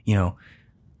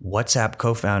WhatsApp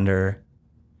co-founder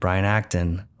Brian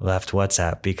Acton left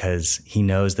WhatsApp because he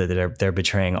knows that they're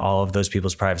betraying all of those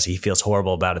people's privacy. He feels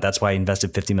horrible about it. That's why he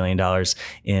invested $50 million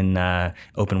in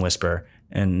OpenWhisper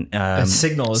and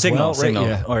Signal as Signal, well, right?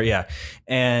 Signal,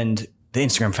 and the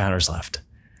Instagram founders left.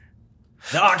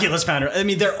 The Oculus founder. I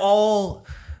mean, there's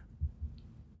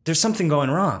something going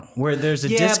wrong where there's a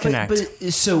disconnect.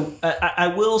 But so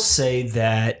I will say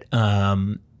that.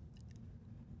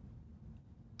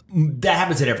 That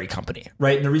happens at every company,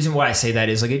 right? And the reason why I say that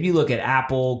is like if you look at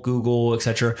Apple, Google,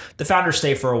 etc., the founders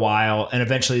stay for a while and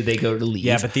eventually they go to leave.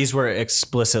 Yeah, but these were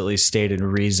explicitly stated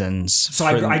reasons. So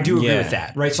I do agree with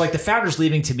that, right? So like the founders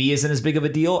leaving to me isn't as big of a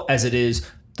deal as it is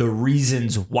the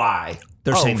reasons why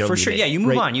they're saying they're for leaving. Sure. Yeah, you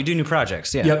move on. You do new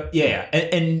projects. Yeah. Yep. Yeah.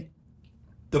 And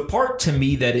the part to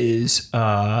me that is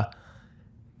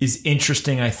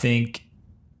interesting, I think.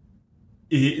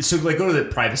 So like go to the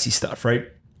privacy stuff, right?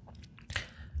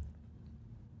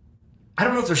 I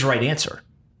don't know if there's a right answer,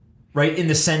 right? In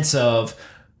the sense of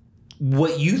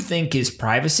what you think is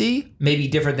privacy may be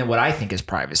different than what I think is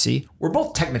privacy. We're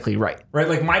both technically right?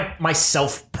 Like my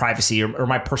self-privacy or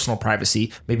my personal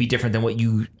privacy may be different than what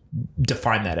you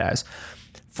define that as.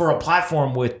 For a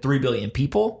platform with 3 billion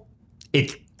people,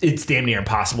 it's damn near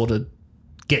impossible to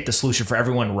get the solution for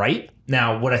everyone right.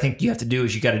 Now, what I think you have to do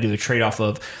is you got to do a trade-off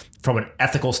of, from an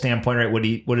ethical standpoint, right?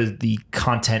 What does the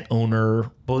content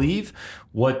owner believe?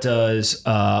 What serves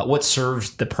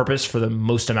the purpose for the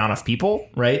most amount of people,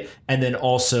 right? And then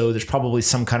also there's probably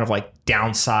some kind of like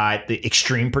downside, the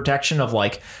extreme protection of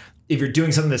like, if you're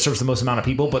doing something that serves the most amount of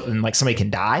people, but then like somebody can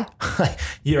die,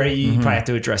 you probably have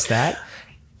to address that.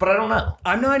 But I don't know.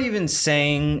 I'm not even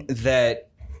saying that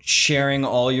sharing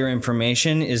all your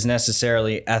information is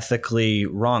necessarily ethically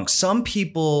wrong. Some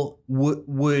people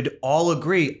would all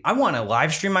agree, I want to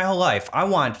live stream my whole life. I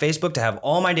want Facebook to have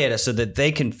all my data so that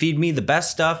they can feed me the best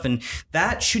stuff. And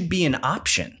that should be an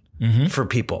option for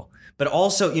people. But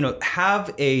also,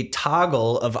 have a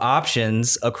toggle of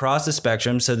options across the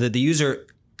spectrum so that the user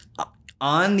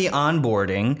on the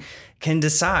onboarding can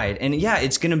decide. And yeah,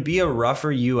 it's going to be a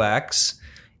rougher UX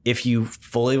if you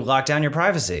fully lock down your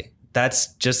privacy.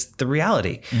 That's just the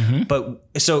reality. But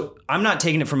so I'm not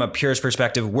taking it from a purist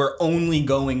perspective. We're only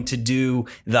going to do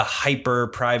the hyper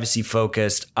privacy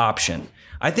focused option.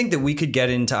 I think that we could get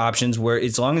into options where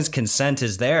as long as consent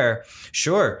is there,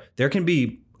 sure, there can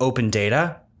be open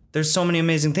data. There's so many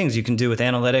amazing things you can do with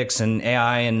analytics and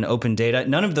AI and open data.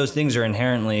 None of those things are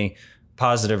inherently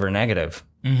positive or negative.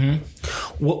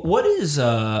 What is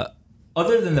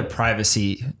other than the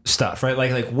privacy stuff, right?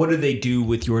 Like what do they do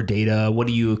with your data? What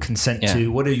do you consent to?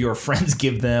 What do your friends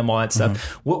give them? All that stuff.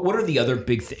 What are the other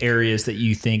big areas that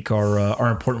you think are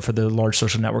important for the large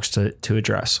social networks to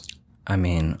address? I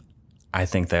mean, I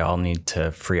think they all need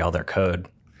to free all their code.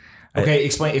 Okay,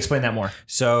 explain that more.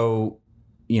 So,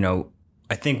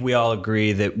 I think we all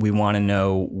agree that we want to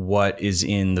know what is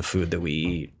in the food that we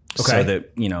eat, so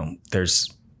that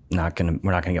we're not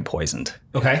gonna get poisoned.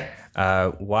 Okay.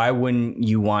 Why wouldn't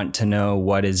you want to know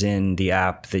what is in the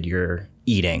app that you're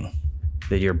eating?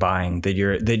 that you're buying, that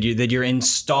you're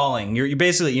installing. You're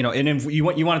basically, and if you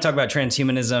want to talk about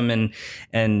transhumanism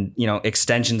and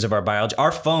extensions of our biology.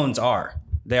 Our phones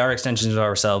they are extensions of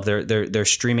ourselves. They're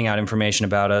streaming out information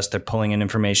about us. They're pulling in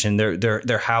information.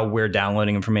 They're how we're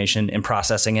downloading information and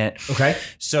processing it. Okay.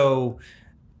 So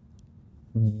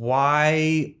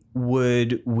why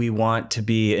would we want to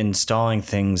be installing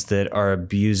things that are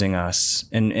abusing us?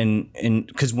 And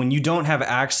because when you don't have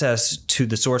access to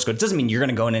the source code, it doesn't mean you're going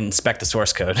to go in and inspect the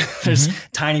source code. There's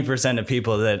tiny % of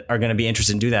people that are going to be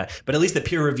interested in do that. But at least the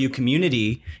peer review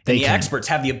community and the experts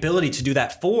have the ability to do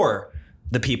that for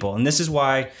the people. And this is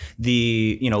why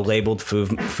the labeled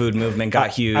food movement got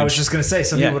huge. I was just going to say,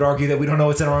 some people would argue that we don't know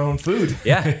what's in our own food.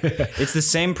 Yeah. It's the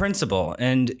same principle.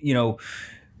 And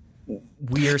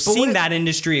we are seeing that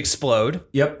industry explode.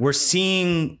 Yep. We're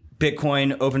seeing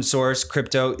Bitcoin, open source,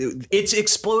 crypto. It's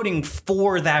exploding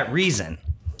for that reason.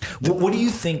 What do you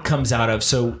think comes out of?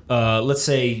 So let's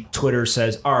say Twitter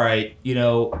says, all right,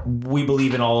 we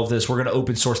believe in all of this. We're going to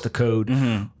open source the code.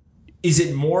 Mm-hmm. Is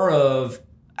it more of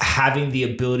having the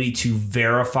ability to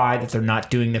verify that they're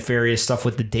not doing nefarious stuff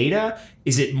with the data?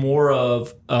 Is it more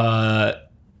of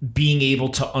being able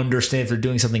to understand if they're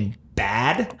doing something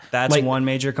bad? That's one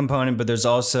major component, but there's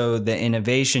also the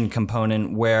innovation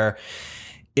component where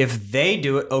if they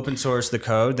do it, open source the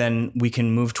code, then we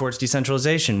can move towards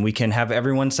decentralization. We can have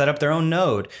everyone set up their own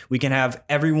node. We can have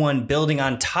everyone building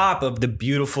on top of the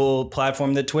beautiful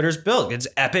platform that Twitter's built. It's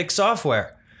epic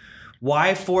software.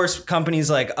 Why force companies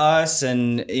like us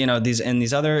and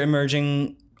these other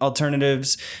emerging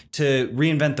alternatives to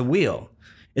reinvent the wheel?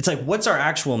 It's like, what's our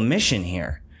actual mission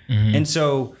here? Mm-hmm. And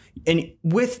so, and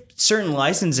with certain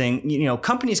licensing,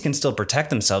 companies can still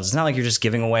protect themselves. It's not like you're just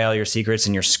giving away all your secrets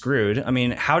and you're screwed. I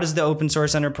mean, how does the open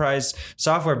source enterprise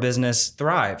software business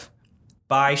thrive?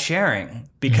 By sharing,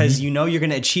 because you're going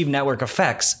to achieve network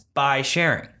effects by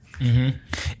sharing. Mm-hmm.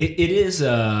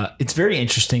 It's very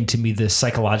interesting to me, the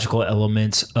psychological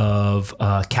elements of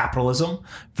capitalism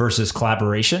versus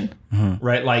collaboration,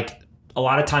 right? Like a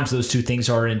lot of times those two things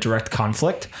are in direct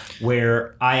conflict,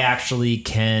 where I actually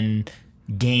can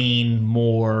gain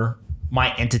more,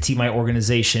 my entity, my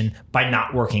organization, by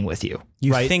not working with you.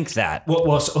 You right? think that?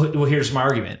 Well, here's my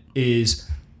argument is,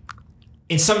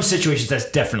 in some situations, that's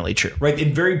definitely true, right?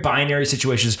 In very binary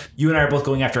situations, you and I are both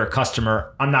going after a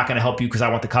customer. I'm not going to help you because I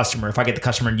want the customer. If I get the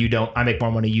customer and you don't, I make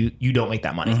more money. You don't make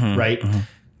that money, right? Mm-hmm.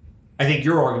 I think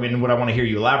your argument, and what I want to hear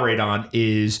you elaborate on,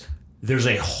 is there's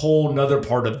a whole nother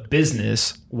part of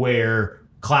business where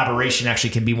collaboration actually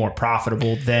can be more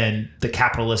profitable than the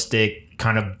capitalistic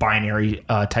kind of binary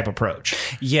type approach.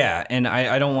 Yeah, and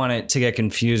I don't want it to get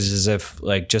confused as if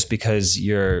like just because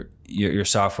your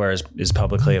software is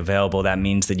publicly available, that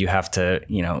means that you have to,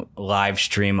 live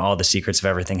stream all the secrets of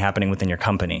everything happening within your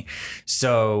company.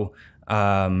 So,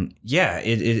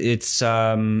 it's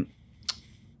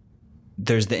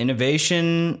there's the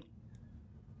innovation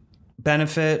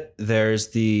benefit. There's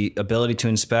the ability to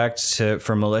inspect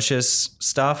for malicious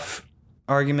stuff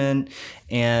argument.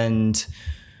 And,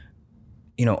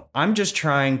 I'm just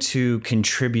trying to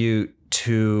contribute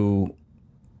to,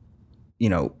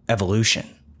 evolution.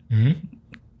 Mm-hmm.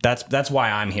 That's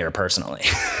why I'm here personally.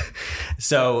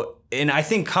 So, and I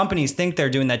think companies think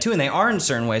they're doing that too, and they are in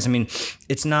certain ways. I mean,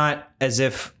 it's not as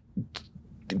if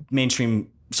mainstream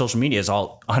social media is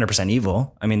all 100%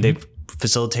 evil. I mean, they've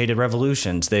facilitated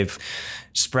revolutions. They've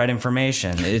spread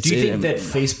information. Do you think that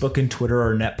Facebook and Twitter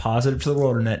are net positive to the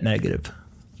world or net negative?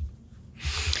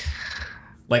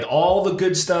 Like all the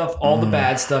good stuff, all the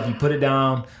bad stuff, you put it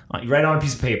down, you write it on a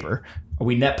piece of paper. Are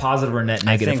we net positive or net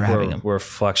negative for having them? We're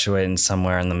fluctuating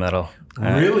somewhere in the middle.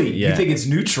 Really? Yeah. You think it's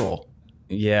neutral?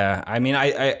 Yeah. I mean,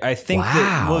 I think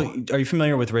that, are you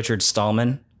familiar with Richard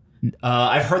Stallman?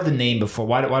 I've heard the name before.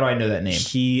 Why do I know that name?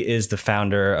 He is the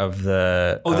founder of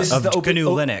the this is the GNU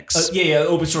Linux.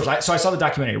 Open source. So I saw the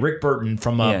documentary. Rick Burton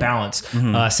from Balance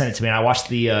sent it to me, and I watched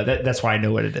the. That's why I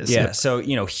know what it is. Yeah. Yep.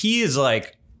 So he is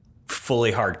like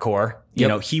fully hardcore.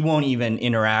 He won't even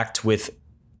interact with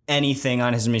anything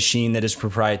on his machine that is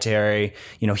proprietary.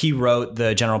 He wrote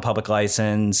the general public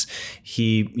license.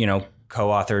 He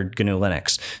co-authored GNU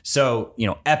Linux. So,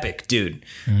 epic dude.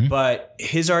 Mm-hmm. But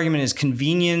his argument is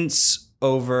convenience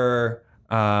over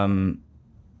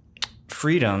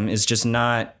freedom is just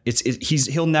not,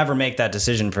 he'll never make that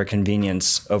decision for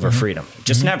convenience over freedom.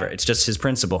 Just never. It's just his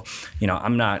principle.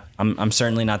 I'm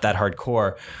certainly not that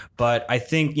hardcore, but I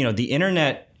think, the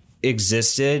internet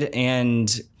existed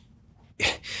and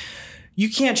you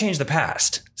can't change the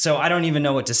past. So I don't even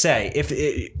know what to say. If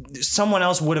someone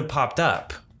else would have popped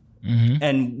up,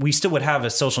 and we still would have a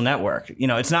social network.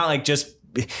 It's not like just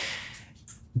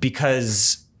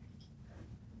because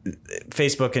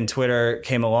Facebook and Twitter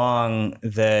came along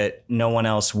that no one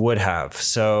else would have.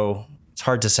 So it's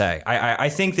hard to say. I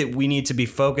think that we need to be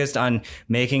focused on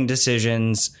making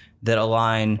decisions that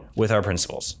align with our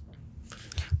principles.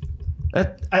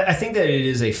 I think that it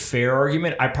is a fair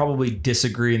argument. I probably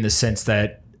disagree in the sense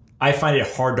that I find it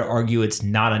hard to argue it's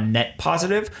not a net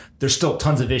positive. There's still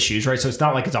tons of issues, right? So it's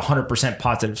not like it's 100%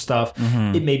 positive stuff.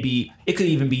 Mm-hmm. It could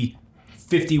even be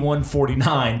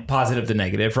 51-49 positive to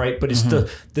negative, right? But it's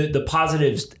the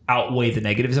positives outweigh the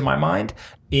negatives in my mind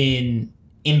in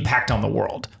impact on the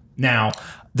world. Now,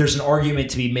 there's an argument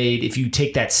to be made if you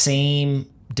take that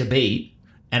same debate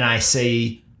and I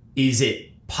say, is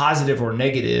it positive or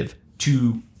negative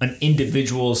to an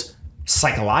individual's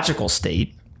psychological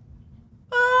state?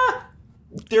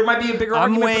 There might be a bigger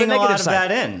argument for the negative a lot side. of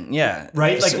that in, yeah.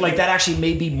 Right? Like that actually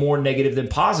may be more negative than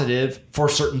positive for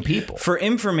certain people. For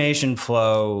information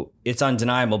flow, it's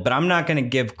undeniable, but I'm not going to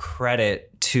give credit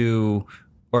to,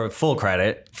 or full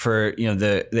credit for,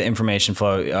 the information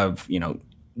flow of,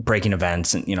 breaking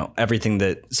events and, everything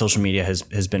that social media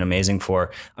has been amazing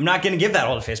for. I'm not going to give that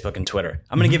all to Facebook and Twitter.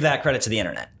 I'm going to give that credit to the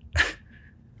internet.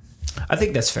 I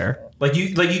think that's fair.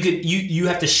 You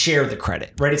have to share the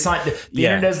credit, right? It's not the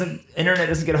internet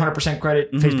doesn't get 100%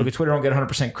 credit. Mm-hmm. Facebook and Twitter don't get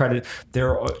 100% credit.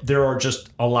 There are just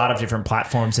a lot of different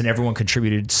platforms, and everyone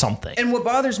contributed something. And what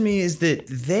bothers me is that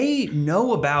they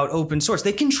know about open source.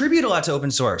 They contribute a lot to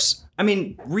open source. I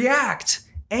mean, React,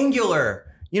 Angular.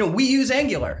 We use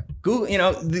Angular.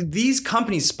 Google. These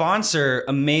companies sponsor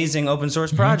amazing open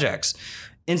source projects,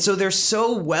 and so they're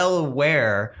so well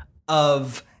aware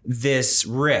of this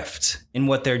rift in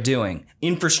what they're doing.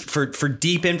 For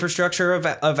deep infrastructure of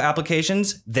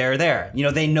applications, they're there.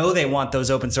 They know they want those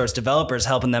open source developers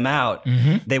helping them out.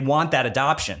 Mm-hmm. They want that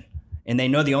adoption. And they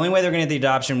know the only way they're going to get the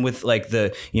adoption with like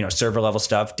the, server level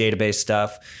stuff, database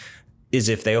stuff, is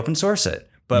if they open source it.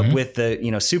 But with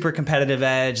the, super competitive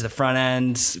edge, the front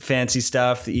end, fancy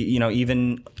stuff,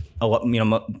 even, look,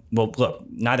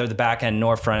 neither the back end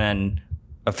nor front end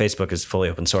of Facebook is fully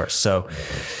open source. So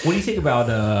what do you think about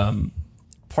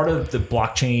part of the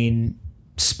blockchain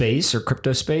space or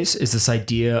crypto space is this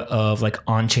idea of like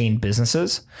on-chain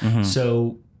businesses? Mm-hmm.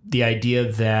 So the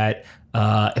idea that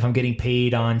if I'm getting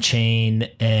paid on-chain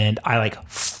and I like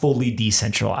fully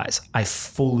decentralize,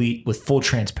 with full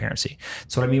transparency.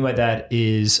 So what I mean by that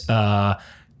is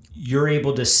you're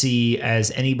able to see,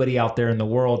 as anybody out there in the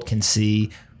world can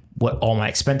see, what all my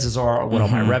expenses are, what all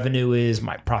my revenue is,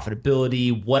 my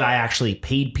profitability, what I actually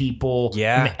paid people,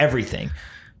 everything.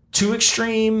 Too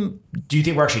extreme? Do you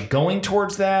think we're actually going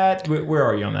towards that? Where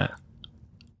are you on that?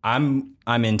 I'm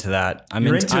into that. I'm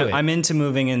into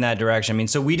moving in that direction. I mean,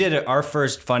 so we did our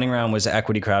first funding round was an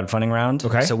equity crowdfunding round.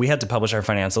 Okay. So we had to publish our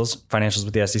financials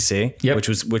with the SEC,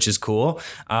 which is cool.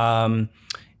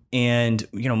 And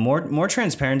more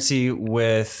transparency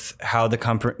with how the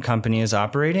company is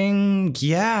operating.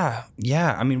 Yeah.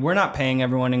 I mean, we're not paying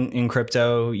everyone in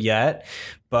crypto yet,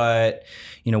 but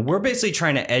we're basically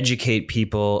trying to educate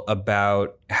people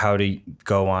about how to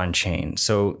go on chain.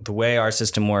 So the way our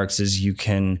system works is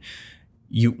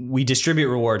we distribute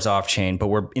rewards off chain, but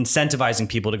we're incentivizing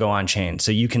people to go on chain.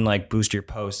 So you can like boost your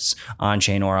posts on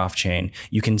chain or off chain.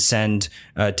 You can send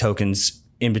tokens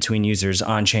in between users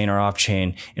on chain or off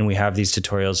chain. And we have these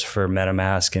tutorials for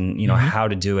MetaMask and, how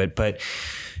to do it. But,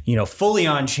 fully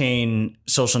on chain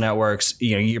social networks,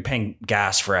 you're paying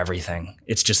gas for everything.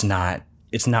 It's just not,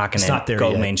 it's not going to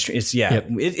go mainstream. It's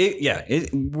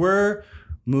we're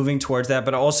moving towards that.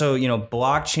 But also,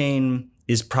 blockchain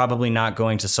is probably not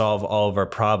going to solve all of our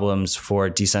problems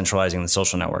for decentralizing the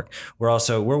social network. We're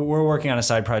working on a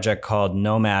side project called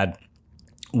Nomad,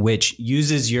 which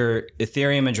uses your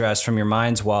Ethereum address from your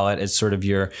Minds wallet as sort of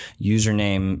your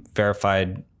username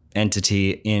verified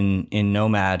entity in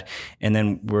Nomad. And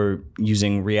then we're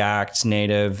using React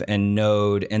Native and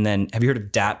Node. And then have you heard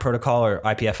of DAT protocol or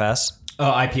IPFS?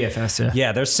 Oh, IPFS, yeah.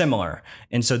 Yeah, they're similar.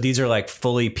 And so these are like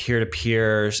fully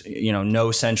peer-to-peer,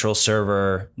 no central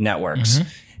server networks,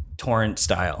 torrent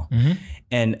style. Mm-hmm.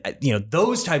 And,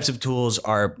 those types of tools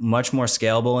are much more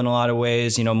scalable in a lot of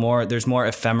ways, there's more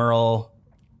ephemeral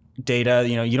data.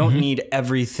 You don't need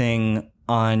everything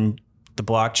on the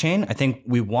blockchain. I think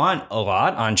we want a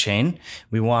lot on chain.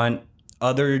 We want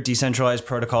other decentralized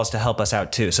protocols to help us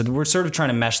out too. So we're sort of trying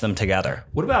to mesh them together.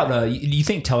 What about, do you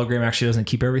think Telegram actually doesn't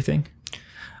keep everything?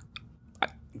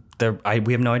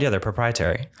 We have no idea. They're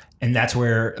proprietary. And that's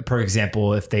where, for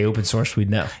example, if they open source, we'd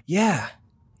know. Yeah.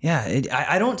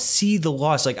 I don't see the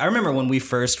loss. Like I remember when we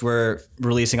first were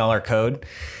releasing all our code,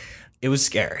 it was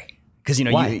scary. Because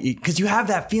you have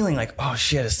that feeling like, oh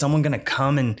shit, is someone gonna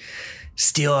come and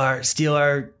steal our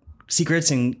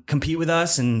secrets and compete with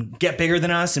us and get bigger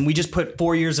than us. And we just put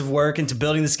 4 years of work into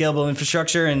building the scalable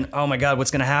infrastructure. And oh my God,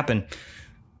 what's going to happen?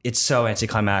 It's so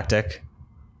anticlimactic.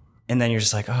 And then you're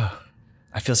just like, oh,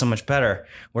 I feel so much better.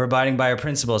 We're abiding by our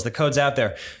principles. The code's out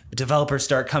there. The developers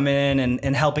start coming in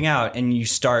and helping out, and you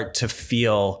start to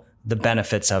feel the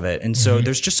benefits of it. And so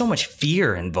there's just so much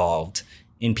fear involved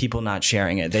in people not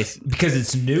sharing it. Because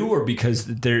it's new, or because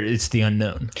it's the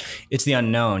unknown? It's the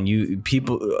unknown.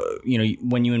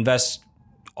 When you invest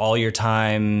all your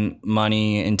time,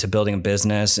 money into building a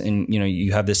business, and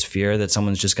you have this fear that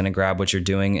someone's just going to grab what you're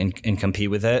doing and compete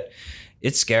with it,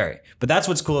 it's scary. But that's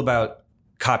what's cool about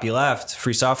copyleft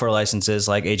free software licenses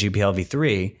like AGPL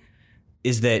v3,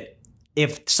 is that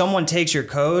if someone takes your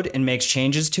code and makes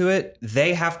changes to it,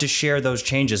 they have to share those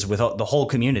changes with the whole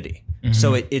community.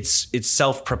 So it's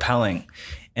self-propelling.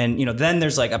 And then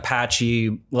there's like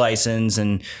Apache license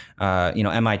and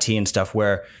MIT and stuff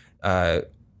where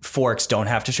forks don't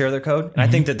have to share their code. And I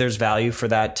think that there's value for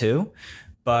that too.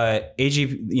 But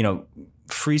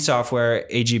free software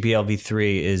AGPL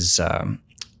v3 is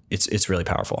it's really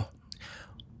powerful.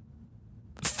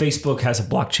 Facebook has a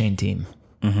blockchain team.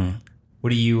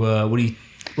 What's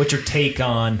your take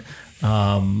on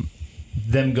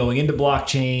them going into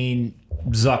blockchain?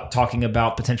 Zuck talking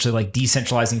about potentially like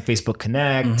decentralizing Facebook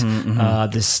Connect,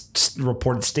 this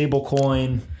reported stable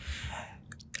coin.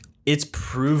 It's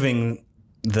proving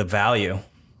the value.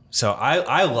 So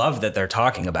I love that they're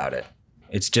talking about it.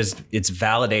 It's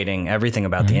validating everything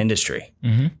about the industry.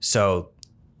 So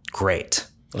great.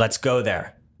 Let's go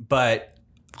there. But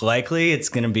likely it's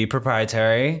going to be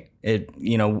proprietary. They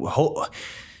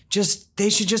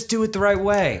should just do it the right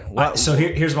way. So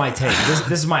here's my take. This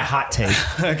is my hot take.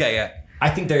 Okay, yeah. I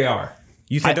think they are.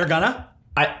 You think they're gonna?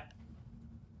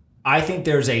 I think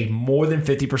there's a more than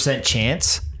 50%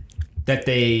 chance that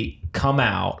they come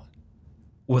out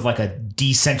with like a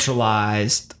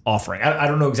decentralized offering. I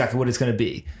don't know exactly what it's going to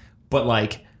be, but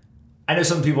like I know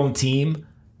some people on the team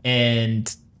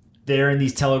and they're in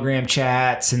these Telegram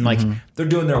chats and like they're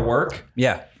doing their work.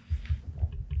 Yeah.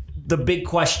 The big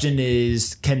question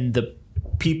is, can the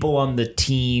people on the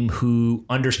team who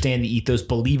understand the ethos,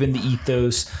 believe in the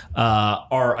ethos,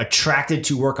 are attracted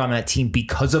to work on that team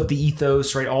because of the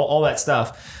ethos, right? All that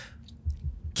stuff.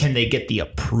 Can they get the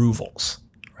approvals?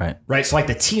 Right. So like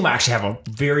the team I actually have a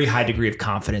very high degree of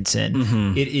confidence in.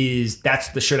 That's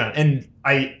the showdown. And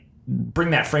I bring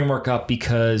that framework up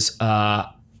because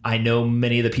I know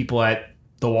many of the people at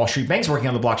the Wall Street banks working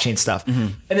on the blockchain stuff.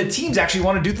 And the teams actually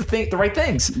want to do the right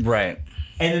things. Right.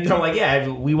 And then they're like, yeah,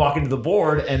 we walk into the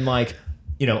board and like,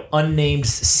 unnamed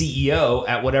CEO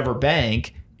at whatever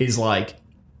bank is like,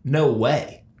 no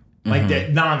way. Like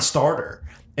that non-starter.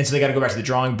 And so they got to go back to the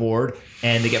drawing board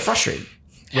and they get frustrated.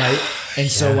 Right. And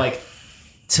so like,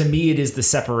 to me, it is the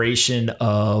separation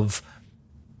of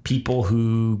people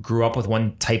who grew up with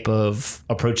one type of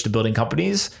approach to building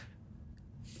companies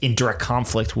in direct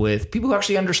conflict with people who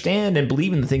actually understand and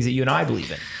believe in the things that you and I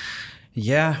believe in.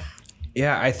 Yeah.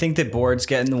 Yeah, I think that boards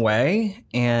get in the way,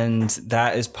 and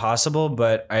that is possible.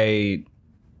 But with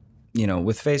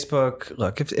Facebook,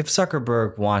 look, if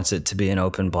Zuckerberg wants it to be an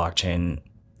open blockchain,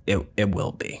 it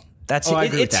will be.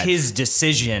 It's his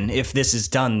decision if this is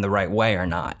done the right way or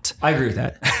not. I agree with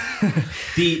that.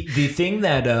 The thing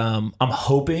that I'm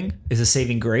hoping is a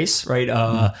saving grace,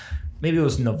 right? Maybe it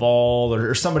was Naval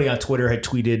or somebody on Twitter had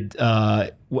tweeted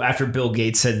after Bill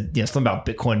Gates said something about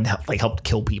Bitcoin helped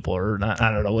kill people, or not,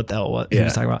 I don't know what the hell he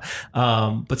was talking about.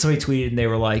 But somebody tweeted and they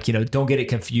were like, don't get it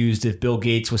confused. If Bill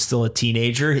Gates was still a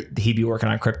teenager, he'd be working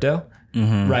on crypto,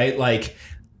 right? Like,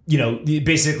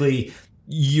 basically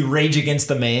you rage against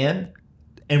the man,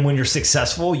 and when you're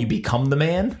successful, you become the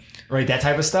man, right? That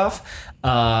type of stuff.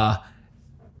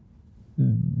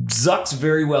 Zuck's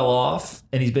very well off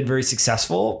and he's been very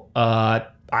successful. I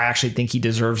actually think he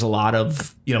deserves a lot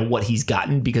of, what he's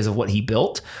gotten because of what he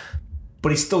built,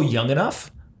 but he's still young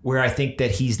enough where I think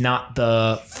that he's not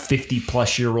the 50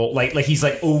 plus year old, like he's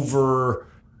like over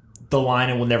the line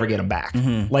and we'll never get him back.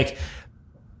 Like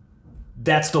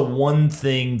that's the one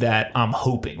thing that I'm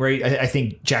hoping, right? I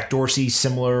think Jack Dorsey,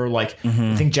 similar, like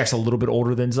I think Jack's a little bit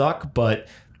older than Zuck, but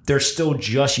they're still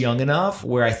just young enough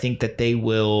where I think that they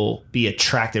will be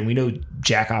attracted. We know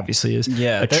Jack obviously is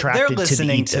attracted they're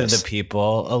listening to the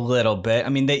people a little bit. I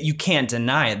mean, you can't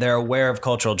deny it. They're aware of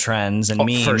cultural trends and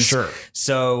memes. For sure.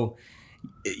 So,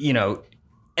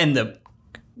 and the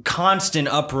constant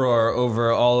uproar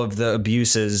over all of the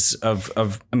abuses of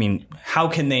how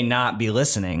can they not be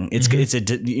listening?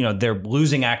 They're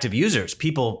losing active users.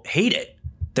 People hate it.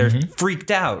 They're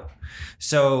freaked out.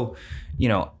 So,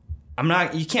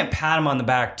 you can't pat them on the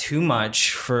back too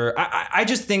much for, I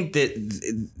just think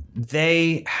that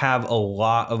they have a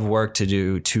lot of work to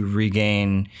do to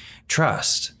regain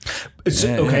trust.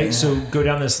 Okay, so go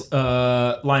down this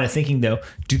line of thinking though.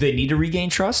 Do they need to regain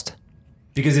trust?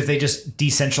 Because if they just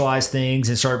decentralize things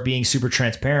and start being super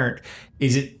transparent,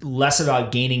 is it less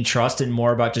about gaining trust and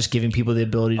more about just giving people the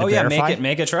ability to verify?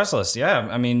 Make it trustless. Yeah,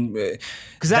 I mean,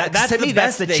 because that's the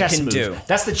best the chess move. Do.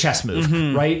 That's the chess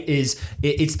move, right?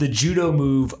 It's the judo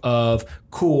move of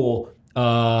cool.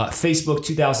 Facebook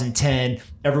 2010.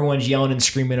 Everyone's yelling and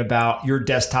screaming about your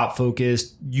desktop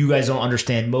focused. You guys don't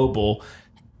understand mobile.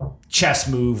 Chess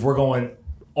move. We're going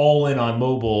all in on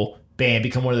mobile. Bam,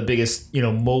 become one of the biggest,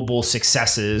 mobile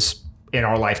successes in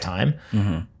our lifetime.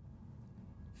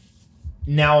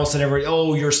 Now all of a sudden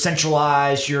everybody, you're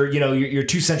centralized, you're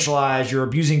too centralized, you're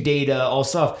abusing data, all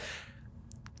stuff.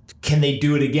 Can they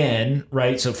do it again,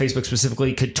 right? So Facebook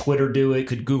specifically, could Twitter do it?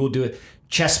 Could Google do it?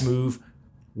 Chess move.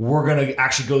 We're going to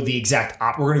actually go the exact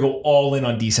opposite. We're going to go all in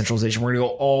on decentralization. We're going to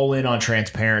go all in on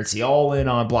transparency, all in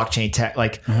on blockchain tech.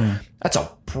 That's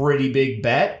a pretty big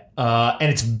bet.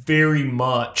 And it's very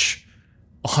much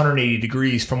 180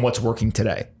 degrees from what's working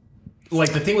today.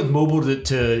 Like the thing with mobile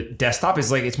to desktop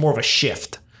is like it's more of a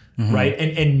shift, right?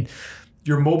 And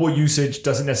your mobile usage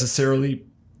doesn't necessarily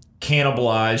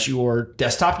cannibalize your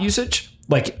desktop usage.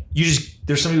 Like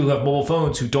there's some people who have mobile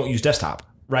phones who don't use desktop,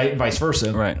 right? And vice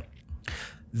versa. Right.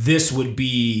 This would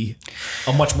be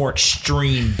a much more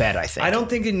extreme bet, I think. I don't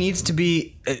think it needs to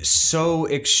be so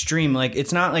extreme. Like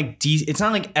it's not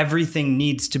like everything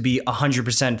needs to be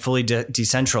 100% fully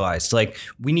decentralized. Like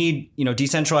we need,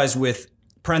 decentralized with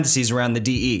parentheses around the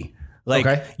DE.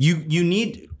 Like you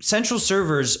need central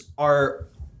servers are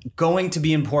going to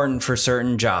be important for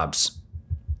certain jobs.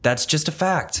 That's just a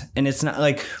fact. And it's not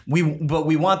like we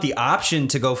want the option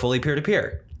to go fully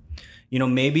peer-to-peer.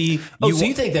 Maybe. So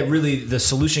you think that really the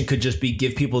solution could just be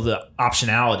give people the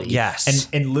optionality? Yes.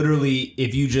 And literally,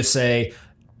 if you just say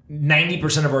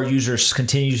 90% of our users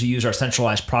continue to use our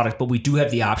centralized product, but we do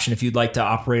have the option if you'd like to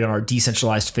operate on our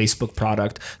decentralized Facebook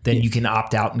product, then you can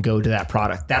opt out and go to that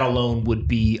product. That alone would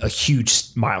be a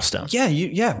huge milestone.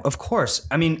 Yeah, of course.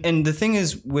 I mean, and the thing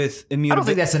is with immutability, I don't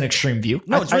think that's an extreme view.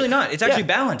 No, it's really not. It's actually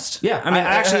balanced. Yeah, I mean,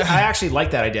 I actually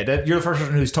like that idea. You're the first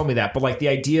person who's told me that, but like the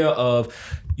idea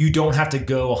of you don't have to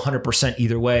go 100%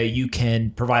 either way. You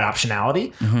can provide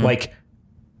optionality. Like,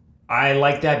 I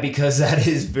like that because that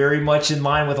is very much in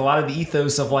line with a lot of the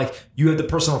ethos of like, you have the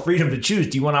personal freedom to choose.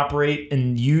 Do you want to operate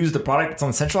and use the product that's on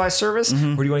the centralized service or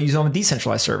do you want to use it on the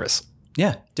decentralized service?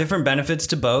 Yeah. Different benefits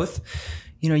to both.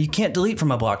 You can't delete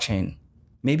from a blockchain.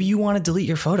 Maybe you want to delete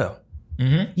your photo.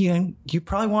 You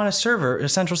probably want a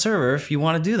central server if you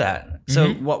want to do that.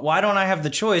 So why don't I have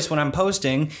the choice when I'm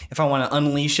posting if I want to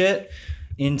unleash it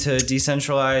into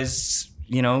decentralized,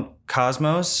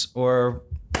 cosmos or,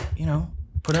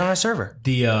 put it on a server.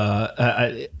 The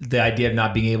idea of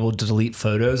not being able to delete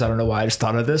photos. I don't know why I just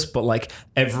thought of this, but like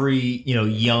every,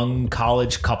 young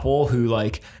college couple who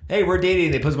like, hey, we're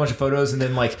dating. They post a bunch of photos and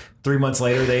then like 3 months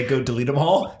later they go delete them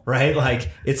all. Right.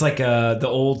 Like it's like the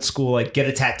old school, like get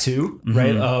a tattoo,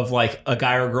 right. Of like a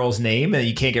guy or a girl's name and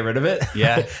you can't get rid of it.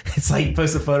 Yeah. It's like you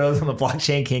post the photos on the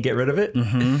blockchain, can't get rid of it.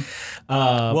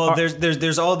 Well,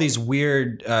 there's all these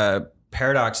weird,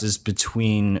 paradoxes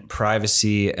between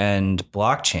privacy and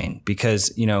blockchain because,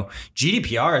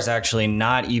 GDPR is actually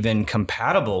not even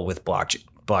compatible with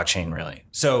blockchain really.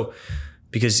 So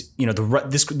because,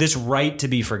 this right to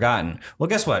be forgotten. Well,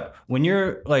 guess what? When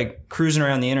you're like cruising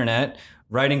around the internet,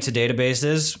 writing to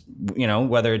databases,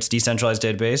 whether it's decentralized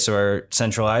database or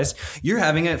centralized, you're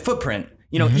having a footprint.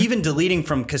 Even deleting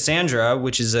from Cassandra,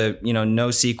 which is a,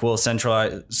 NoSQL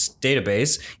centralized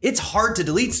database, it's hard to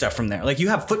delete stuff from there. Like you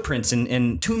have footprints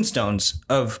and tombstones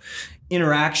of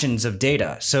interactions of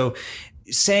data. So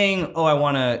saying, I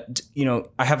want to,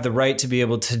 I have the right to be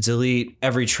able to delete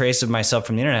every trace of myself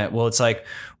from the internet. Well, it's like,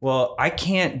 I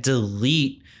can't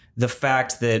delete the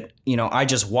fact that, I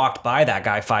just walked by that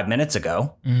guy 5 minutes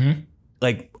ago.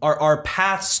 Like our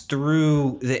paths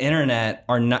through the internet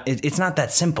are not, it's not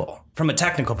that simple from a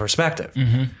technical perspective.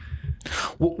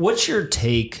 What's your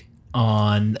take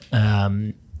on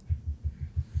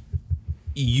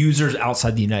users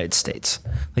outside the United States?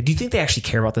 Like, do you think they actually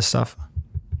care about this stuff?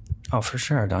 Oh, for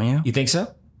sure. Don't you? You think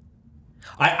so?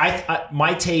 I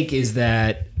my take is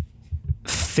that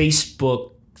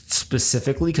Facebook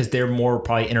specifically, because they're more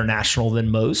probably international than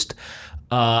most.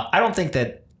 I don't think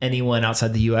that anyone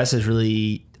outside the US is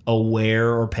really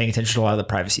aware or paying attention to a lot of the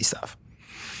privacy stuff.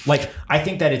 Like, I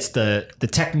think that it's the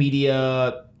tech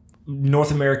media,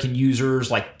 North American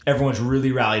users, like everyone's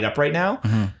really rallied up right now.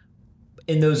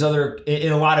 in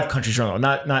a lot of countries around the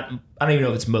world, not I don't even know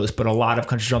if it's most, but a lot of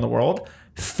countries around the world,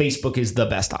 Facebook is the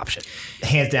best option,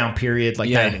 hands down. Period. Like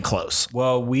not even close.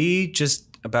 Well, we just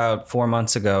about 4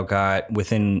 months ago got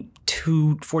within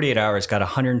 48 hours got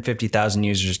 150,000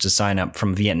 users to sign up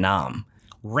from Vietnam.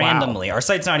 Randomly. Wow. Our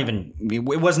site's it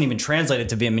wasn't even translated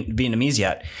to Vietnamese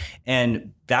yet.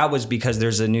 And that was because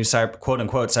there's a new quote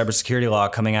unquote cybersecurity law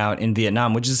coming out in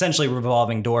Vietnam, which is essentially a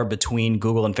revolving door between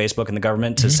Google and Facebook and the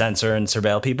government to censor and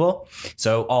surveil people.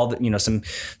 So all the,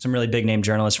 some really big name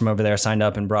journalists from over there signed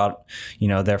up and brought,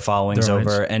 their followings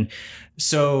over. And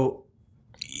so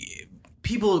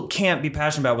people can't be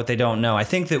passionate about what they don't know. I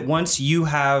think that once you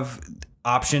have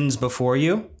options before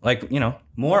you,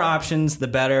 more options, the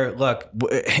better. Look,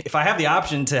 if I have the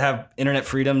option to have internet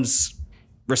freedoms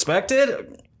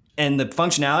respected and the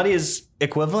functionality is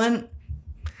equivalent.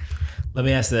 Let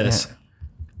me ask this. Yeah.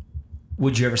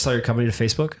 Would you ever sell your company to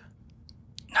Facebook?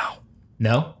 No.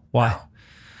 No? Why?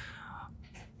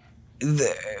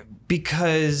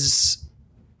 Because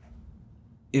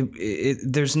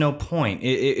there's no point.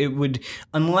 It would,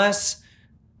 unless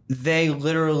they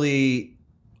literally,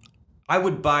 I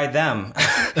would buy them.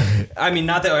 I mean,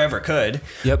 not that I ever could.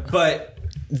 Yep. But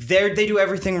they do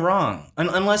everything wrong.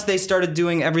 Unless they started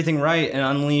doing everything right and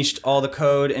unleashed all the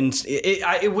code, and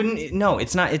it wouldn't. No,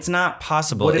 it's not. It's not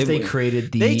possible. What if they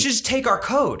created the? They just take our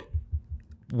code.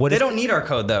 They don't need our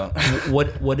code though.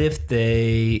 What if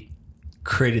they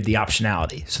created the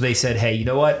optionality? So they said, hey, you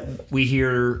know what? We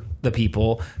hear the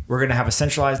people. We're going to have a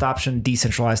centralized option,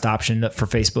 decentralized option for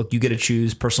Facebook. You get to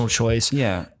choose, personal choice.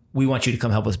 Yeah. We want you to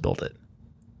come help us build it.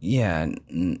 Yeah.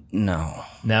 No.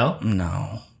 No?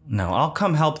 No. I'll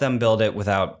come help them build it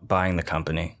without buying the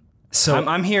company. So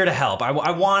I'm here to help.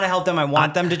 I want to help them. I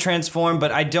want them to transform,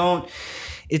 but I don't.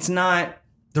 It's not.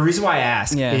 The reason why I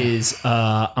ask is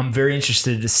I'm very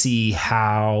interested to see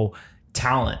how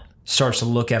talent starts to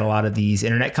look at a lot of these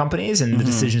internet companies and the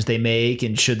decisions they make,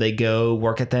 and should they go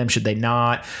work at them? Should they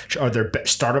not? Are there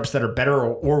startups that are better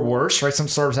or worse, right? Some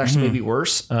startups actually may be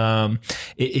worse.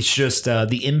 It's just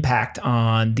the impact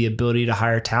on the ability to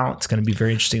hire talent is going to be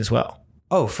very interesting as well.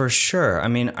 Oh, for sure. I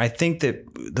mean, I think that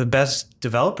the best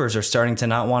developers are starting to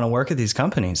not want to work at these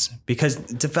companies because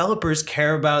developers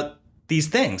care about these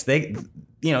things.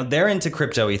 They're into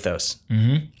crypto ethos.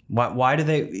 Mm-hmm. Why do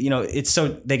they, it's so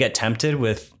they get tempted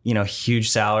with, huge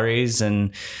salaries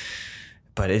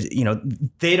but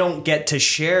they don't get to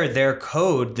share their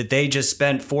code that they just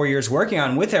spent 4 years working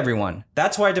on with everyone.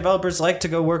 That's why developers like to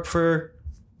go work for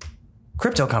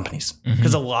crypto companies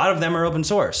because a lot of them are open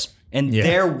source and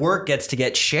their work gets to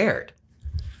get shared.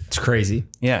 It's crazy.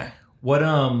 Yeah. What,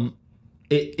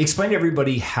 explain to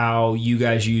everybody how you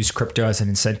guys use crypto as an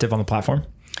incentive on the platform.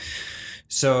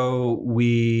 So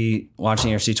we launched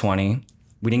an ERC-20.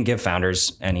 We didn't give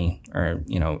founders any,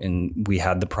 and we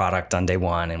had the product on day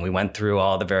one, and we went through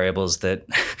all the variables that,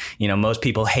 most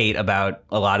people hate about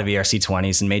a lot of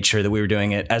ERC-20s and made sure that we were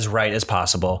doing it as right as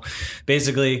possible.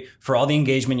 Basically, for all the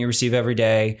engagement you receive every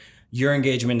day, your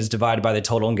engagement is divided by the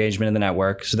total engagement in the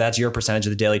network. So that's your percentage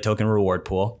of the daily token reward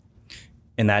pool.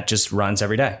 And that just runs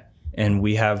every day. And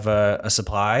we have a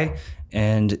supply,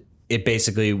 and it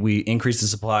basically, we increase the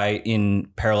supply in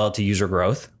parallel to user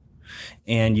growth,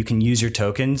 and you can use your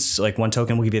tokens. Like one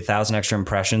token will give you 1,000 extra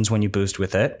impressions when you boost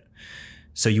with it.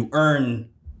 So you earn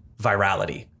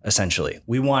virality, essentially.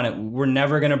 We're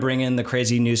never going to bring in the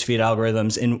crazy newsfeed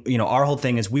algorithms. And, our whole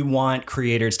thing is we want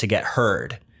creators to get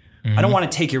heard. Mm-hmm. I don't want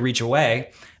to take your reach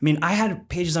away. I mean, I had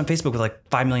pages on Facebook with like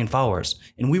 5 million followers,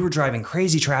 and we were driving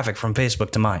crazy traffic from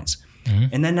Facebook to mines. Mm-hmm.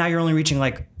 And then now you're only reaching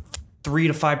like 3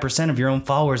 to 5% of your own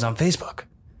followers on Facebook.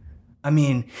 I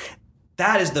mean,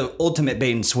 that is the ultimate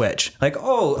bait and switch. Like,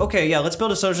 oh, okay, yeah, let's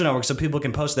build a social network so people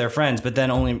can post their friends, but then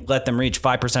only let them reach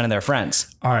 5% of their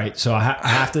friends. All right, so I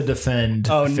have to defend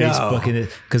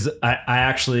Facebook because I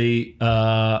actually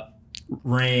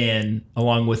ran,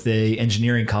 along with a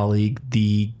engineering colleague,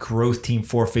 the growth team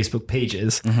for Facebook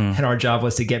pages, and our job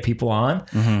was to get people on.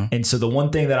 And so the one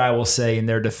thing that I will say in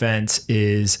their defense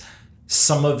is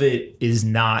some of it is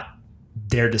not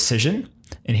their decision.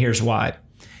 And here's why.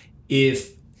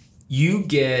 If you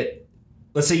get,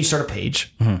 let's say you start a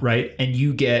page, right? And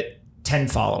you get 10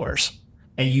 followers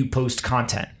and you post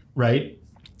content, right?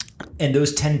 And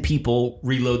those 10 people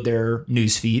reload their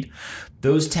newsfeed.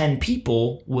 Those 10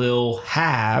 people will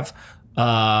have,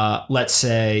 let's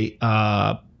say,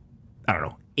 8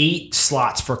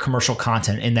 slots for commercial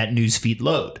content in that newsfeed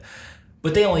load.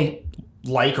 But they only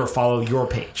like or follow your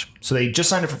page. So they just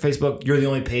signed up for Facebook. You're the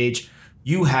only page.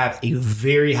 You have a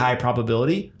very high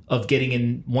probability of getting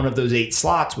in one of those 8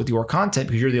 slots with your content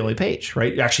because you're the only page,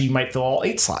 right? Actually, you might fill all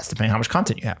 8 slots depending on how much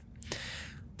content you have.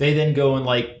 They then go and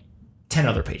like 10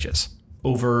 other pages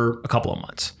over a couple of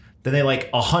months. Then they like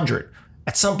 100.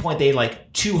 At some point, they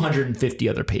like 250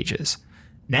 other pages.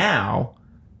 Now,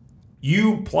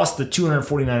 you plus the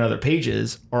 249 other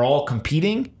pages are all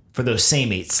competing for those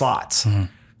same 8 slots.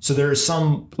 So there is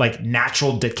some like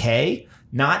natural decay,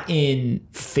 not in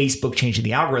Facebook changing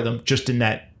the algorithm, just in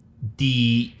that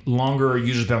the longer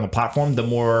users been on the platform, the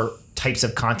more types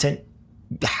of content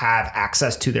have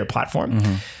access to their platform.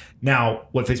 Now,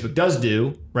 what Facebook does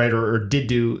do, right, or did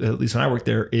do, at least when I worked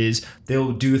there, is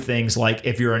they'll do things like,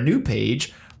 if you're a new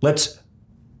page, let's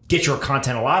get your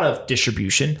content a lot of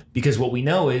distribution, because what we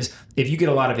know is if you get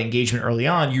a lot of engagement early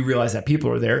on, you realize that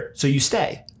people are there, so you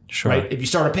stay. Sure. Right? If you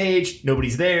start a page,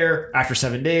 nobody's there. After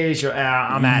 7 days, you're,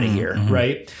 I'm out of here,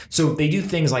 right? So they do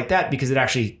things like that because it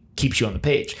actually keeps you on the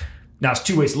page. Now, it's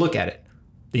 2 ways to look at it.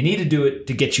 They need to do it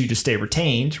to get you to stay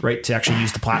retained, right? To actually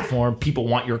use the platform. People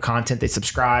want your content. They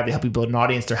subscribe. They help you build an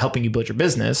audience. They're helping you build your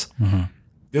business.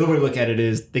 The other way to look at it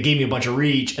is they gave me a bunch of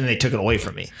reach and they took it away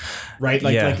from me, right?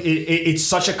 Like, it's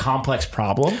such a complex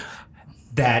problem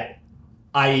that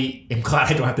I am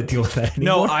glad I don't have to deal with that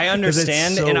anymore. No, I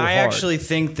understand. So and I hard. actually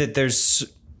think that there's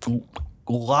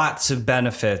lots of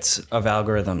benefits of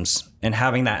algorithms and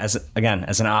having that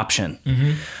as an option.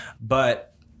 But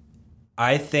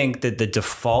I think that the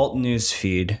default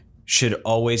newsfeed should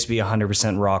always be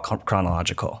 100% raw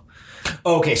chronological.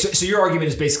 Okay, so your argument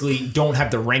is basically don't have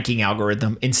the ranking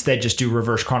algorithm. Instead, just do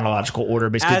reverse chronological order.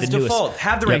 Basically, As the default, newest.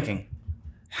 have the ranking.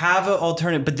 Have an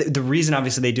alternative. But the reason,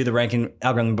 obviously, they do the ranking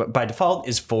algorithm by default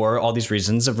is for all these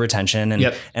reasons of retention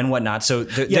and whatnot. So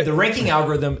the ranking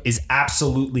algorithm is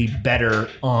absolutely better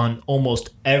on almost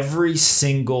every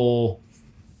single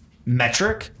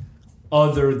metric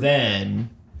other than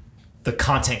the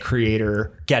content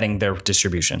creator getting their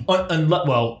distribution.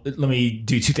 Well, let me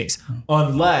do 2 things.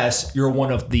 Unless you're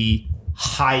one of the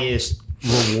highest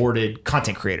rewarded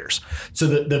content creators. So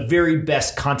the very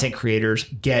best content creators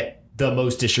get the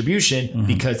most distribution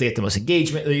because they get the most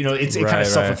engagement. You know, it's kind of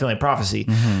self-fulfilling prophecy.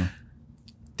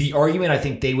 The argument I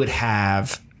think they would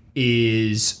have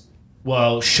is,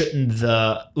 well, shouldn't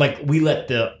we let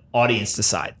the audience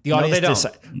decide? The audience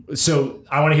decide. So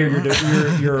I want to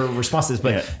hear your response to this,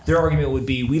 but their argument would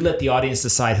be, we let the audience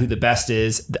decide who the best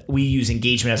is. We use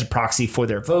engagement as a proxy for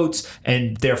their votes,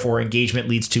 and therefore engagement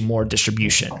leads to more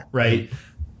distribution, right?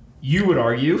 You would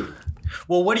argue.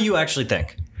 Well, what do you actually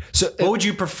think? So what would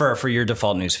you prefer for your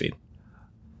default newsfeed?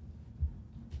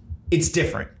 It's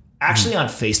different. Actually, on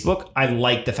Facebook, I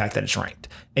like the fact that it's ranked.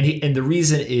 And the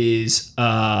reason is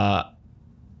on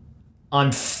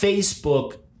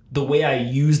Facebook, the way I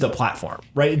use the platform,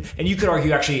 right? And you could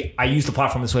argue, actually, I use the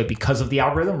platform this way because of the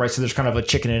algorithm, right? So there's kind of a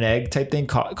chicken and egg type thing,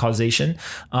 causation.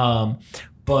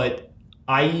 But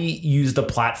I use the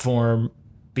platform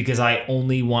because I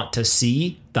only want to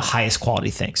see the highest quality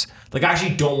things. Like, I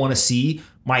actually don't want to see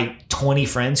my 20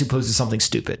 friends who posted something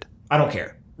stupid. I don't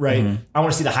care, right? I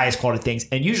want to see the highest quality things.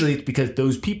 And usually it's because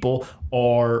those people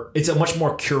it's a much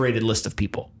more curated list of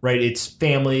people, right? It's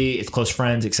family, it's close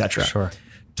friends, etc. Sure.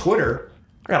 Twitter,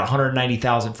 I got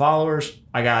 190,000 followers.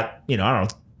 I got,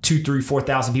 2, 3,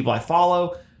 4,000 people I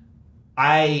follow.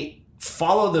 I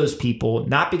follow those people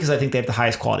not because I think they have the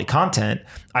highest quality content.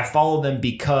 I follow them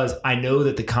because I know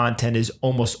that the content is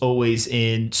almost always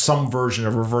in some version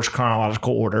of reverse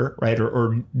chronological order, right?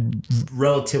 Or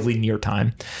relatively near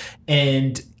time.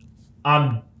 And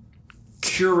I'm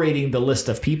curating the list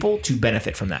of people to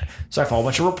benefit from that. So I follow a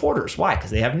bunch of reporters. Why? Because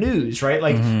they have news, right?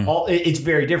 Like it's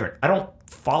very different. I don't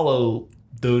follow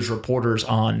those reporters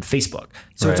on Facebook.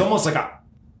 So it's almost like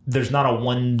there's not a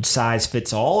one size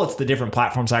fits all. It's the different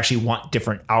platforms actually want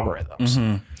different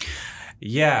algorithms.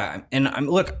 Yeah. And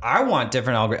look, I want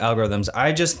different algorithms.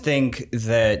 I just think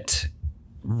that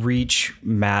reach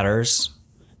matters.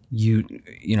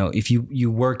 If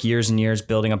you work years and years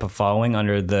building up a following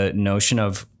under the notion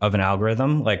of an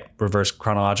algorithm, like reverse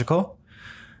chronological,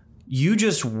 you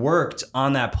just worked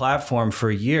on that platform for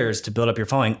years to build up your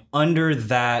following under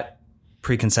that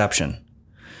preconception.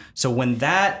 So when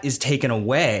that is taken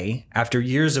away after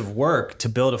years of work to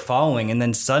build a following, and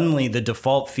then suddenly the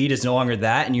default feed is no longer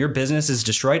that and your business is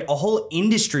destroyed, a whole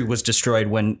industry was destroyed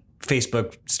when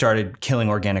Facebook started killing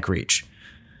organic reach.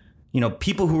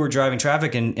 People who were driving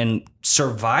traffic and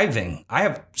surviving. I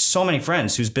have so many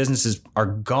friends whose businesses are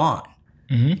gone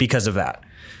because of that.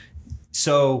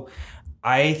 So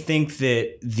I think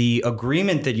that the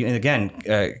agreement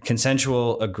that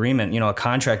consensual agreement, a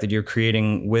contract that you're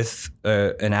creating with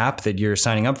an app that you're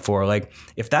signing up for, like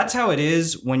if that's how it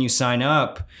is when you sign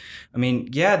up, I mean,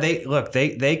 yeah,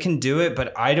 they can do it,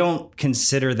 but I don't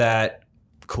consider that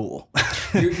cool.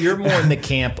 You're more in the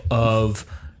camp of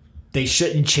they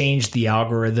shouldn't change the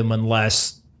algorithm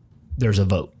unless there's a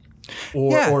vote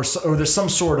or there's some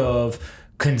sort of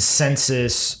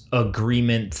consensus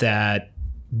agreement that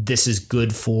this is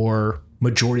good for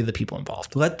majority of the people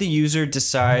involved. Let the user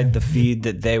decide the feed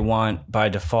that they want by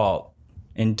default,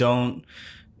 and don't,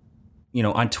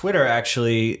 on Twitter,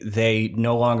 actually, they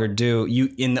no longer do. You,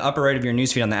 in the upper right of your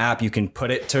newsfeed on the app, you can put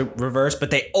it to reverse,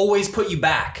 but they always put you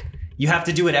back. You have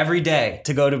to do it every day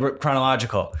to go to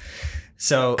chronological.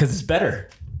 So, because it's better,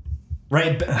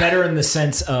 right? Better in the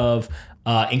sense of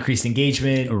increased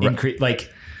engagement,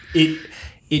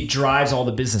 it drives all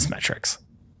the business metrics,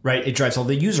 right? It drives all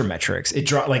the user metrics.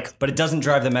 But it doesn't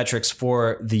drive the metrics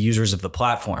for the users of the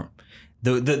platform.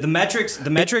 The metrics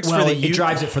it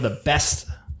drives it for the best,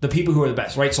 the people who are the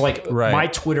best, right? So my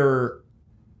Twitter,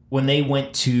 when they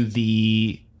went to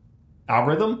the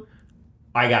algorithm,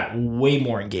 I got way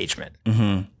more engagement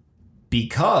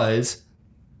because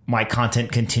my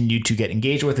content continued to get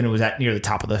engaged with, and it was at near the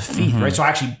top of the feed, right? So I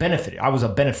actually benefited. I was a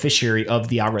beneficiary of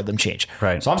the algorithm change.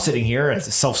 Right. So I'm sitting here as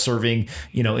a self-serving,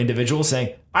 individual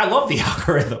saying, I love the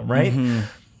algorithm, right?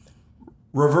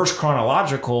 Reverse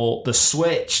chronological, the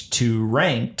switch to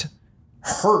ranked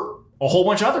hurt a whole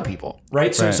bunch of other people,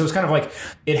 right? So it's kind of like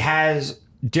it has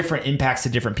different impacts to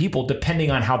different people depending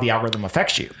on how the algorithm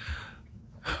affects you.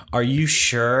 Are you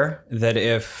sure that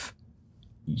if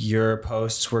your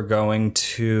posts were going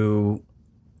to...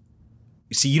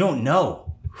 See, you don't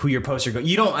know who your posts are going...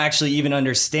 You don't actually even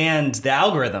understand the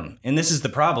algorithm. And this is the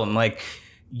problem.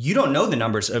 You don't know the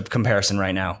numbers of comparison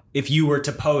right now. If you were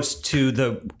to post to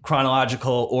the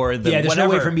chronological or the there's whatever...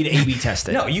 no way for me to A/B test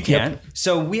it. No, you can't. Yep.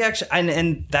 So we actually...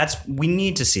 And we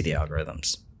need to see the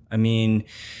algorithms. I mean...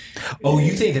 Oh,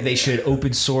 you think that they should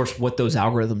open source what those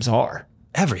algorithms are?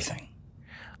 Everything.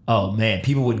 Oh, man,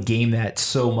 people would game that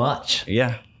so much.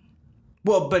 Yeah.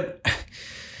 Well, but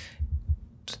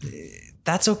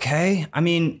that's okay. I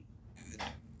mean,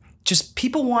 just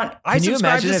people want... I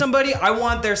subscribe to somebody, I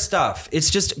want their stuff.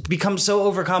 It's just become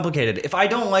so overcomplicated. If I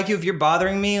don't like you, if you're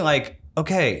bothering me,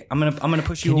 okay, I'm gonna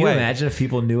push you away. Can you imagine if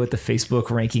people knew what the Facebook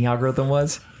ranking algorithm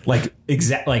was?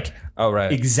 Exactly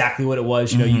what it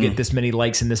was. You get this many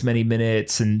likes in this many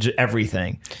minutes and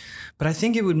everything. But I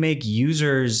think it would make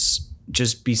users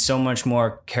just be so much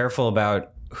more careful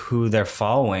about who they're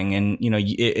following, and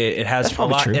it has a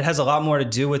lot. True. It has a lot more to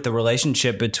do with the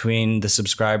relationship between the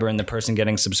subscriber and the person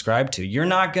getting subscribed to. You're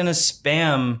not going to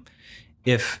spam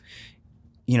if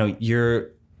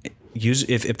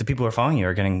if the people who are following you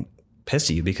are getting pissed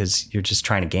at you because you're just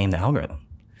trying to game the algorithm.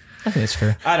 I think it's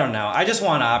fair. I don't know. I just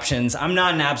want options. I'm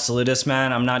not an absolutist,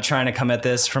 man. I'm not trying to come at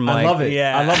this from I love it.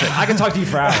 Yeah, I love it. I can talk to you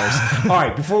for hours. All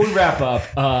right, before we wrap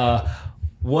up,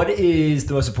 what is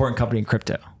the most important company in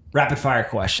crypto? Rapid fire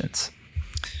questions.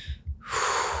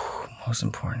 Most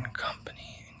important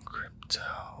company in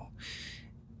crypto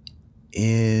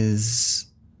is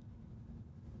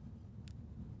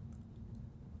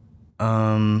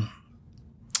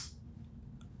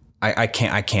I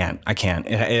can't.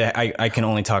 I can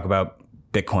only talk about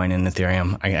Bitcoin and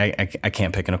Ethereum. I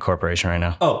can't pick in a corporation right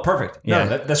now. Oh, perfect. No,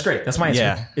 that's great. That's my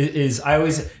answer. Yeah. I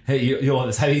always, you'll have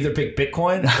this. I either pick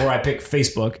Bitcoin or I pick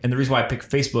Facebook. And the reason why I pick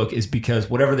Facebook is because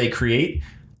whatever they create,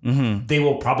 they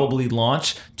will probably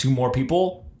launch to more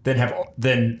people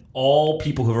than all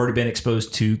people who've already been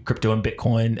exposed to crypto and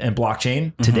Bitcoin and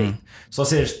blockchain to date. So let's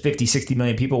say there's 50, 60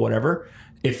 million people, whatever.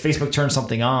 If Facebook turns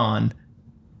something on,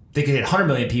 they could hit 100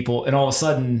 million people, and all of a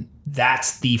sudden,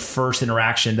 that's the first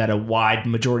interaction that a wide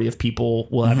majority of people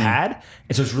will have had.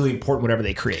 And so it's really important whatever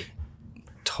they create.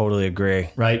 Totally agree.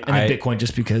 Right? And then Bitcoin,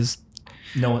 just because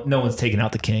no one's taking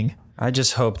out the king. I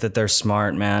just hope that they're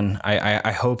smart, man.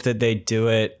 I hope that they do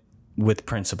it with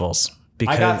principles.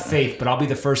 Because I got faith, but I'll be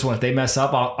the first one. If they mess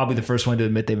up, I'll be the first one to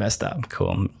admit they messed up.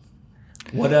 Cool.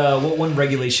 What one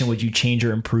regulation would you change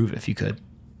or improve if you could?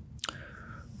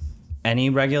 Any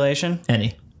regulation?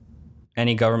 Any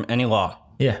government, any law.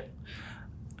 Yeah.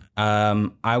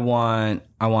 I want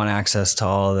access to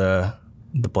all the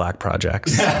black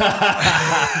projects.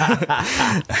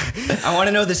 I want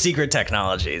to know the secret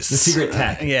technologies. The secret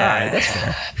tech. Yeah. All right, that's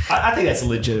fair. I think that's a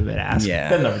legitimate ask. Yeah.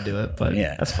 They'll never do it, but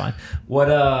that's fine.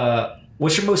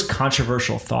 What's your most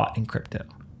controversial thought in crypto?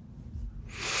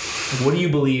 What do you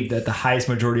believe that the highest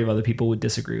majority of other people would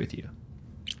disagree with you?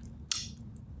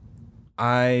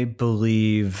 I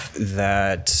believe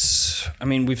that,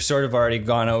 we've sort of already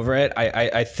gone over it.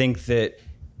 I think that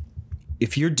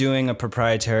if you're doing a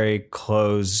proprietary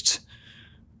closed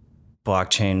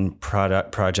blockchain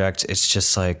project, it's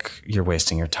just you're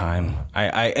wasting your time.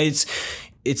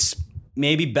 It's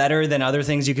maybe better than other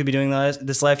things you could be doing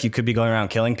this life. You could be going around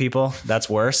killing people. That's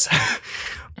worse.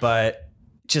 But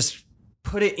just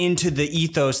put it into the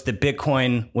ethos that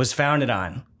Bitcoin was founded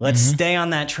on. Let's stay on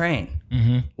that train.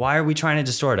 Why are we trying to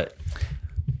distort it?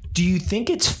 Do you think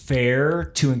it's fair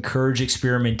to encourage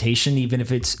experimentation, even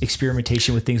if it's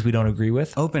experimentation with things we don't agree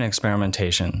with? Open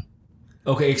experimentation.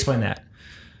 Okay, explain that.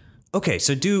 Okay,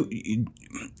 so you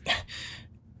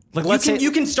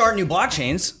can start new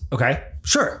blockchains. Okay.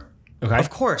 Sure. Okay. Of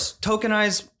course.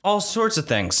 Tokenize all sorts of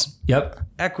things. Yep.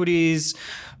 Equities,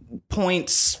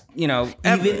 points,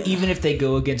 Even if they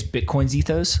go against Bitcoin's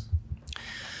ethos?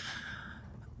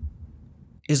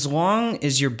 As long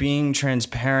as you're being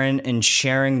transparent and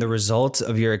sharing the results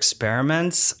of your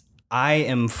experiments, I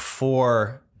am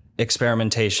for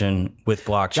experimentation with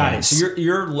blockchains. Got it. So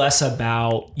you're less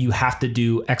about you have to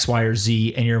do X, Y, or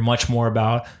Z, and you're much more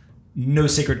about no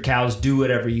sacred cows, do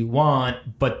whatever you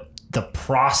want, but the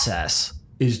process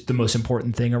is the most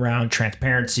important thing around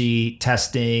transparency,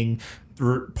 testing,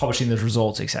 publishing those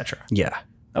results, etc. Yeah.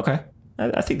 Okay.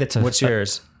 I think that's What's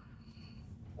yours?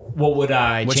 What would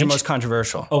I What's change? your most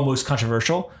controversial? Oh, most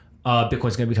controversial?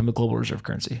 Bitcoin's going to become the global reserve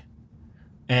currency.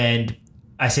 And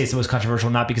I say it's the most controversial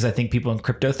not because I think people in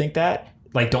crypto don't think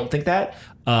that.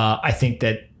 I think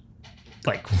that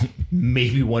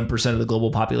maybe 1% of the global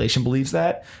population believes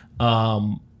that.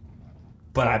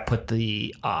 But I put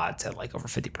the odds at over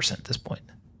 50% at this point.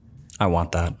 I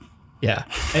want that. Yeah.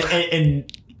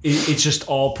 And it's just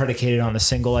all predicated on a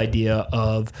single idea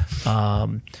of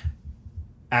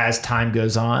as time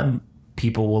goes on,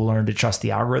 people will learn to trust the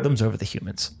algorithms over the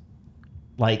humans.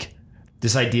 Like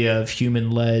this idea of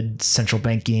human-led central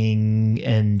banking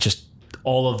and just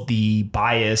all of the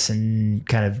bias and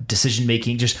kind of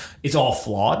decision-making, it's all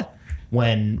flawed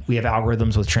when we have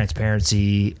algorithms with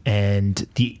transparency and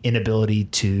the inability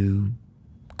to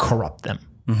corrupt them.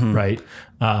 Right.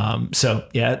 So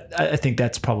yeah, I think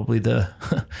that's probably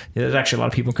there's actually a lot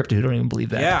of people in crypto who don't even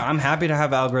believe that. Yeah. I'm happy to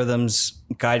have algorithms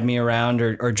guide me around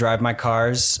or drive my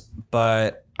cars,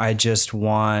 but I just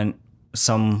want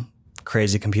some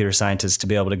crazy computer scientists to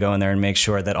be able to go in there and make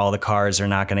sure that all the cars are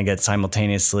not going to get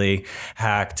simultaneously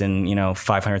hacked and,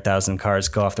 500,000 cars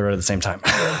go off the road at the same time.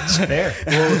 It's fair.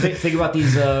 Well, think about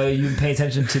these, you've been paying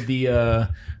attention to the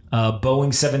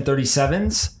Boeing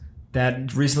 737s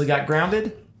that recently got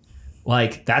grounded.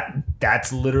 Like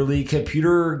that's literally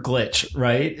computer glitch,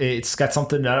 right? It's got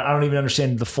something, I don't even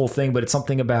understand the full thing, but it's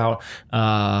something about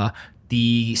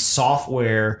the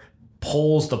software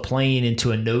pulls the plane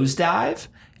into a nosedive,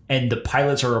 and the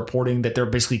pilots are reporting that they're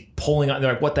basically pulling on.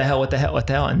 They're like, what the hell?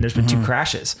 And there's been two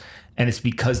crashes, and it's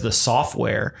because the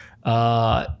software,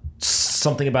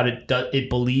 something about it, it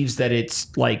believes that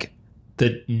it's like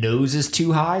the nose is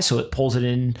too high, so it pulls it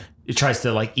in. It tries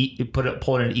to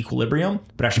pull it in equilibrium,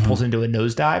 but actually pulls it into a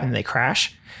nosedive, and they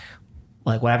crash.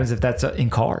 Like, what happens if that's in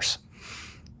cars?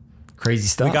 Crazy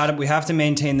stuff. We have to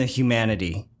maintain the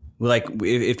humanity. Like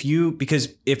if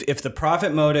the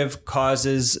profit motive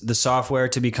causes the software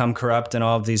to become corrupt and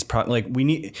all of these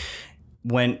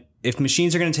if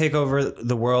machines are going to take over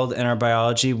the world and our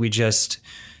biology, we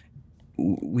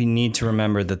need to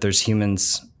remember that there's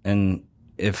humans, and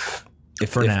if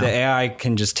the AI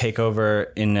can just take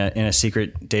over in a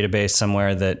secret database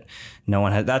somewhere that no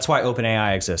one has, that's why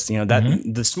OpenAI exists.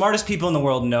 The smartest people in the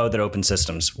world know that open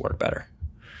systems work better.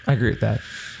 I agree with that.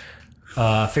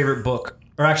 Favorite book,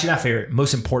 or actually not favorite,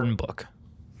 most important book.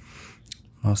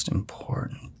 Most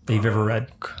important book that you've ever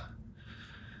read.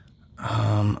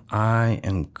 I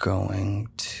am going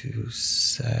to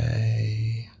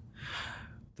say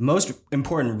the most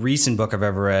important recent book I've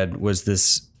ever read was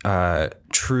this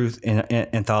truth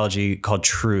anthology called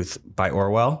Truth by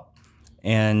Orwell,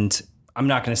 and I'm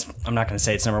not gonna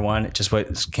say it's number one. It just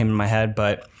what came in my head,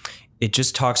 but it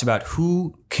just talks about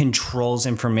who controls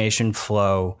information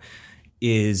flow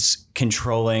is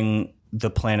controlling the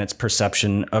planet's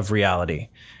perception of reality.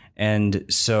 And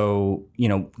so,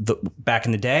 back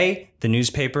in the day, the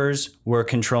newspapers were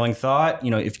controlling thought.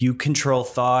 If you control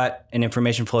thought and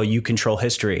information flow, you control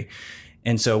history.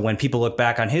 And so when people look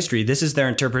back on history, this is their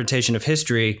interpretation of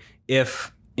history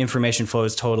if information flow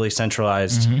is totally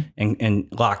centralized and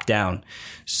locked down.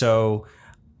 So,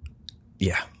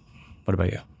 yeah. What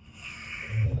about you?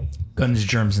 Guns,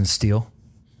 Germs, and Steel,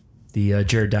 the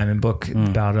Jared Diamond book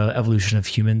about evolution of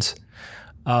humans.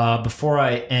 Before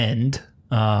I end,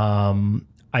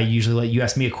 I usually let you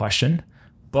ask me a question,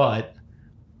 but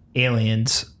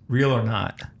aliens, real or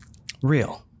not?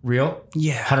 Real. Real?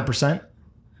 Yeah. 100%?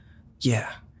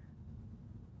 Yeah.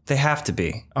 They have to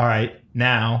be. All right.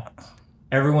 Now,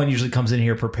 everyone usually comes in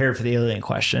here prepared for the alien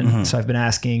question. So I've been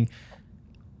asking,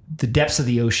 the depths of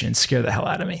the ocean scare the hell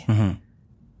out of me.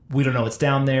 We don't know what's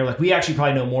down there. Like, we actually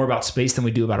probably know more about space than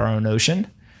we do about our own ocean.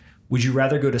 Would you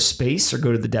rather go to space or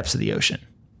go to the depths of the ocean?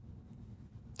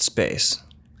 Space.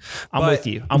 I'm with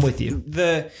you.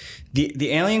 The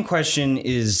alien question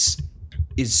is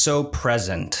so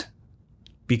present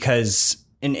because,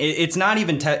 and it's not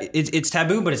even, it's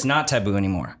taboo, but it's not taboo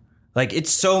anymore. Like,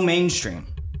 it's so mainstream.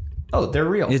 Oh, they're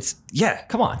real.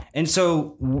 Come on. And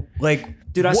so, like,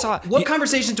 dude, what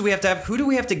conversations do we have to have? Who do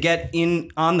we have to get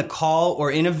in on the call or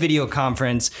in a video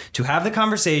conference to have the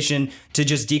conversation to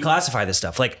just declassify this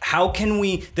stuff? Like, how can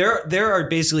we? There are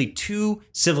basically two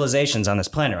civilizations on this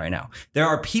planet right now. There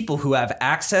are people who have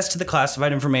access to the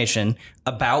classified information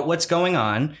about what's going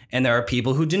on, and there are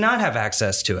people who do not have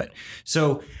access to it.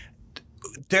 So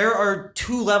there are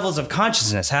two levels of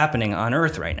consciousness happening on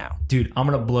Earth right now. Dude, I'm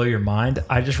going to blow your mind.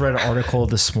 I just read an article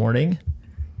this morning.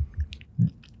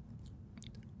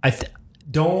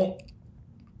 Don't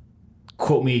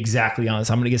quote me exactly on this.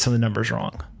 I'm going to get some of the numbers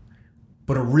wrong.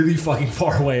 But a really fucking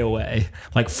far away,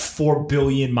 like 4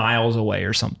 billion miles away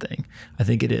or something, I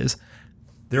think it is.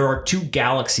 There are two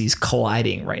galaxies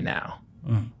colliding right now.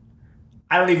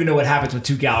 I don't even know what happens when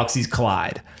two galaxies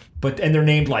collide. And they're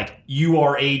named like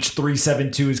URH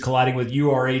 372 is colliding with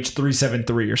URH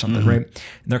 373 or something, right?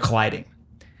 And they're colliding.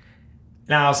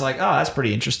 Now I was like, oh, that's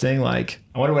pretty interesting. Like,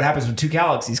 I wonder what happens when two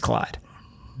galaxies collide.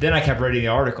 Then I kept reading the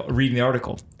article.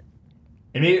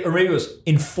 And maybe it was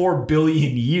in 4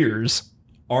 billion years,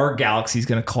 our galaxy is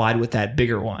going to collide with that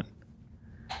bigger one.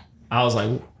 I was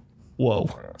like, whoa,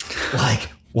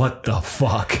 like, what the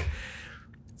fuck?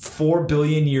 4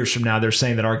 billion years from now, they're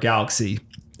saying that our galaxy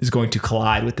is going to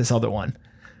collide with this other one.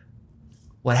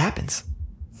 What happens?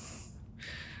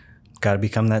 Got to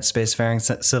become that spacefaring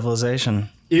civilization.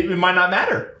 It might not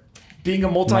matter. Being a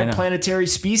multi-planetary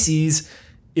species,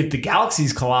 if the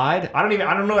galaxies collide, I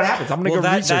don't know what happens. I'm going to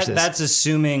go research this. That's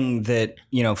assuming that,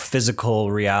 physical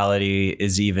reality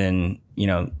is even,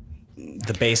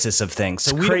 the basis of things.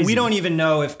 So we don't even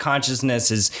know if consciousness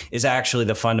is actually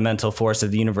the fundamental force of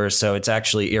the universe. So it's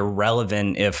actually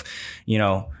irrelevant if,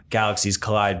 galaxies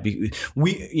collide.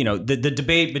 The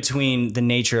debate between the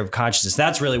nature of consciousness,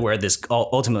 that's really where this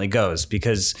ultimately goes,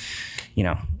 because,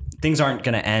 things aren't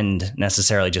going to end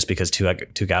necessarily just because two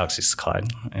galaxies collide.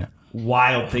 Yeah.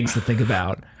 Wild things to think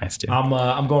about. Nice, dude.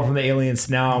 I'm going from the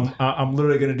aliens now. I'm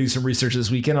literally going to do some research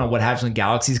this weekend on what happens when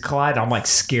galaxies collide. I'm like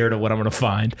scared of what I'm going to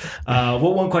find.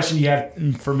 What one question do you have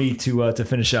for me to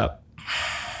finish up?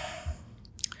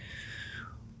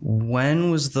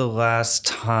 When was the last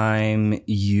time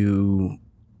you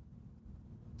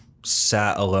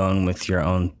sat alone with your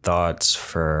own thoughts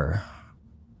for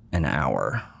an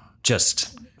hour?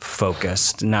 Just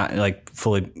focused, not like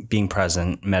fully being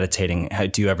present, meditating.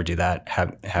 Do you ever do that?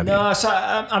 Have no, you? So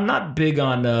I'm not big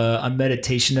on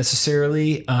meditation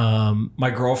necessarily.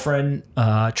 My girlfriend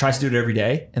tries to do it every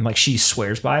day, and like she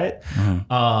swears by it.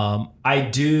 I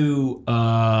do.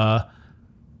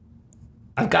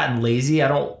 I've gotten lazy. I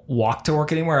don't walk to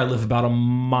work anymore. I live about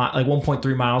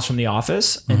 1.3 miles from the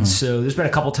office. And so there's been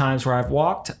a couple times where I've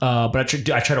walked, but I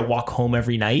try to walk home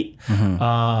every night.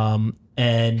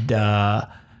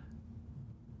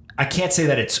 I can't say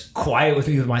that it's quiet with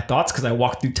me with my thoughts because I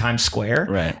walk through Times Square.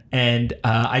 Right. And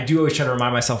I do always try to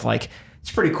remind myself, like,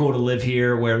 it's pretty cool to live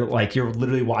here where like you're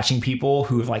literally watching people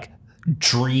who have like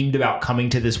dreamed about coming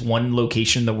to this one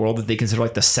location in the world that they consider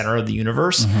like the center of the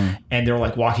universe. And they're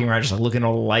like walking around just like looking at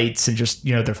all the lights and just,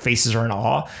 their faces are in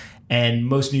awe. And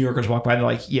most New Yorkers walk by and they're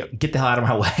like, yeah, get the hell out of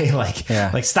my way. Like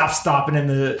stop stopping in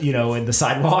the, in the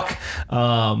sidewalk.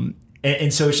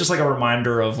 And so it's just like a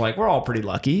reminder of like, we're all pretty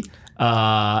lucky.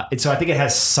 And so I think it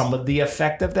has some of the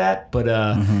effect of that, but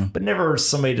never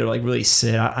somebody to like really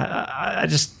sit. I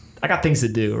got things to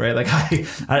do, right? Like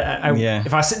if I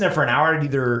was sitting there for an hour, I'd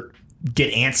either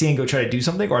get antsy and go try to do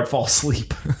something, or I'd fall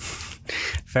asleep.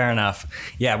 Fair enough.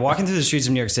 Yeah, walking through the streets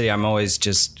of New York City, I'm always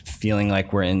just feeling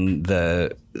like we're in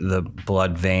the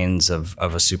blood veins of a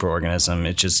superorganism.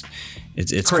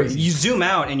 It's crazy. You zoom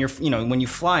out, and when you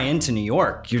fly into New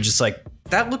York, you're just like,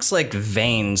 that looks like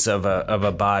veins of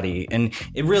a body, and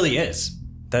it really is.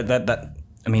 That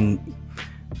I mean,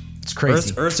 it's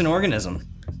crazy. Earth's an organism.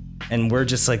 And we're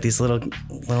just like these little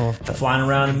flying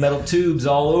around in metal tubes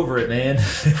all over it, man.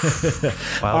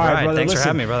 All right, brother. Thanks for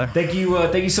having me, brother. Thank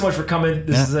you so much for coming.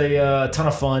 This is a ton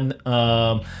of fun.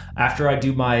 After I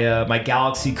do my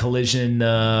galaxy collision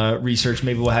research,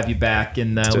 maybe we'll have you back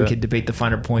and we can debate the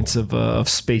finer points of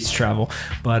space travel.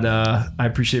 But I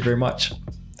appreciate it very much.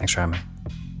 Thanks for having me.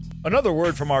 Another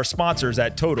word from our sponsors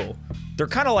at Total. They're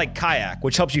kind of like Kayak,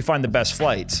 which helps you find the best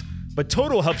flights. But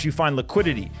Total helps you find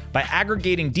liquidity by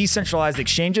aggregating decentralized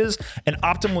exchanges and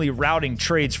optimally routing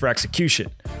trades for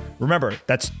execution. Remember,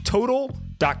 that's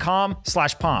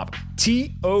total.com/pomp,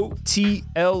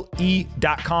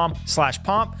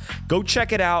 totle.com/pomp. Go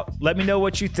check it out. Let me know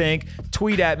what you think.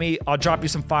 Tweet at me. I'll drop you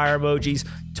some fire emojis.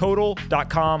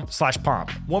 totle.com/pomp.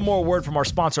 One more word from our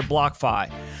sponsor,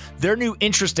 BlockFi. Their new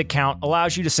interest account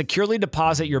allows you to securely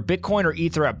deposit your Bitcoin or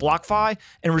Ether at BlockFi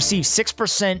and receive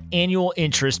 6% annual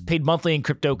interest paid monthly in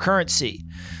cryptocurrency.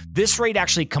 This rate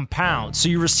actually compounds, so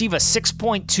you receive a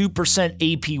 6.2%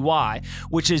 APY,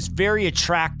 which is very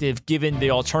attractive given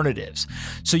the alternatives.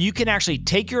 So you can actually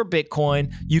take your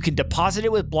Bitcoin, you can deposit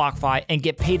it with BlockFi, and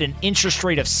get paid an interest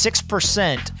rate of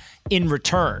 6% in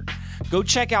return. Go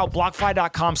check out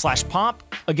blockfi.com/pomp.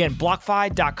 Again,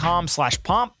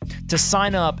 blockfi.com/pomp to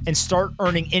sign up and start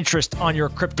earning interest on your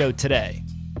crypto today.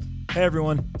 Hey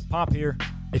everyone, Pomp here.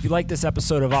 If you like this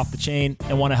episode of Off the Chain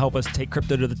and want to help us take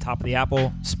crypto to the top of the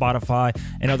Apple, Spotify,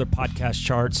 and other podcast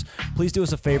charts, please do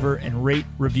us a favor and rate,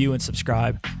 review, and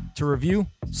subscribe. To review,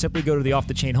 simply go to the Off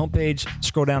the Chain homepage,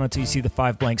 scroll down until you see the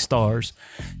 5 blank stars.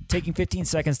 Taking 15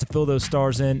 seconds to fill those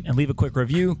stars in and leave a quick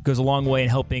review goes a long way in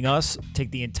helping us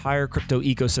take the entire crypto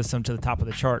ecosystem to the top of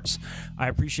the charts. I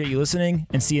appreciate you listening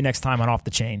and see you next time on Off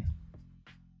the Chain.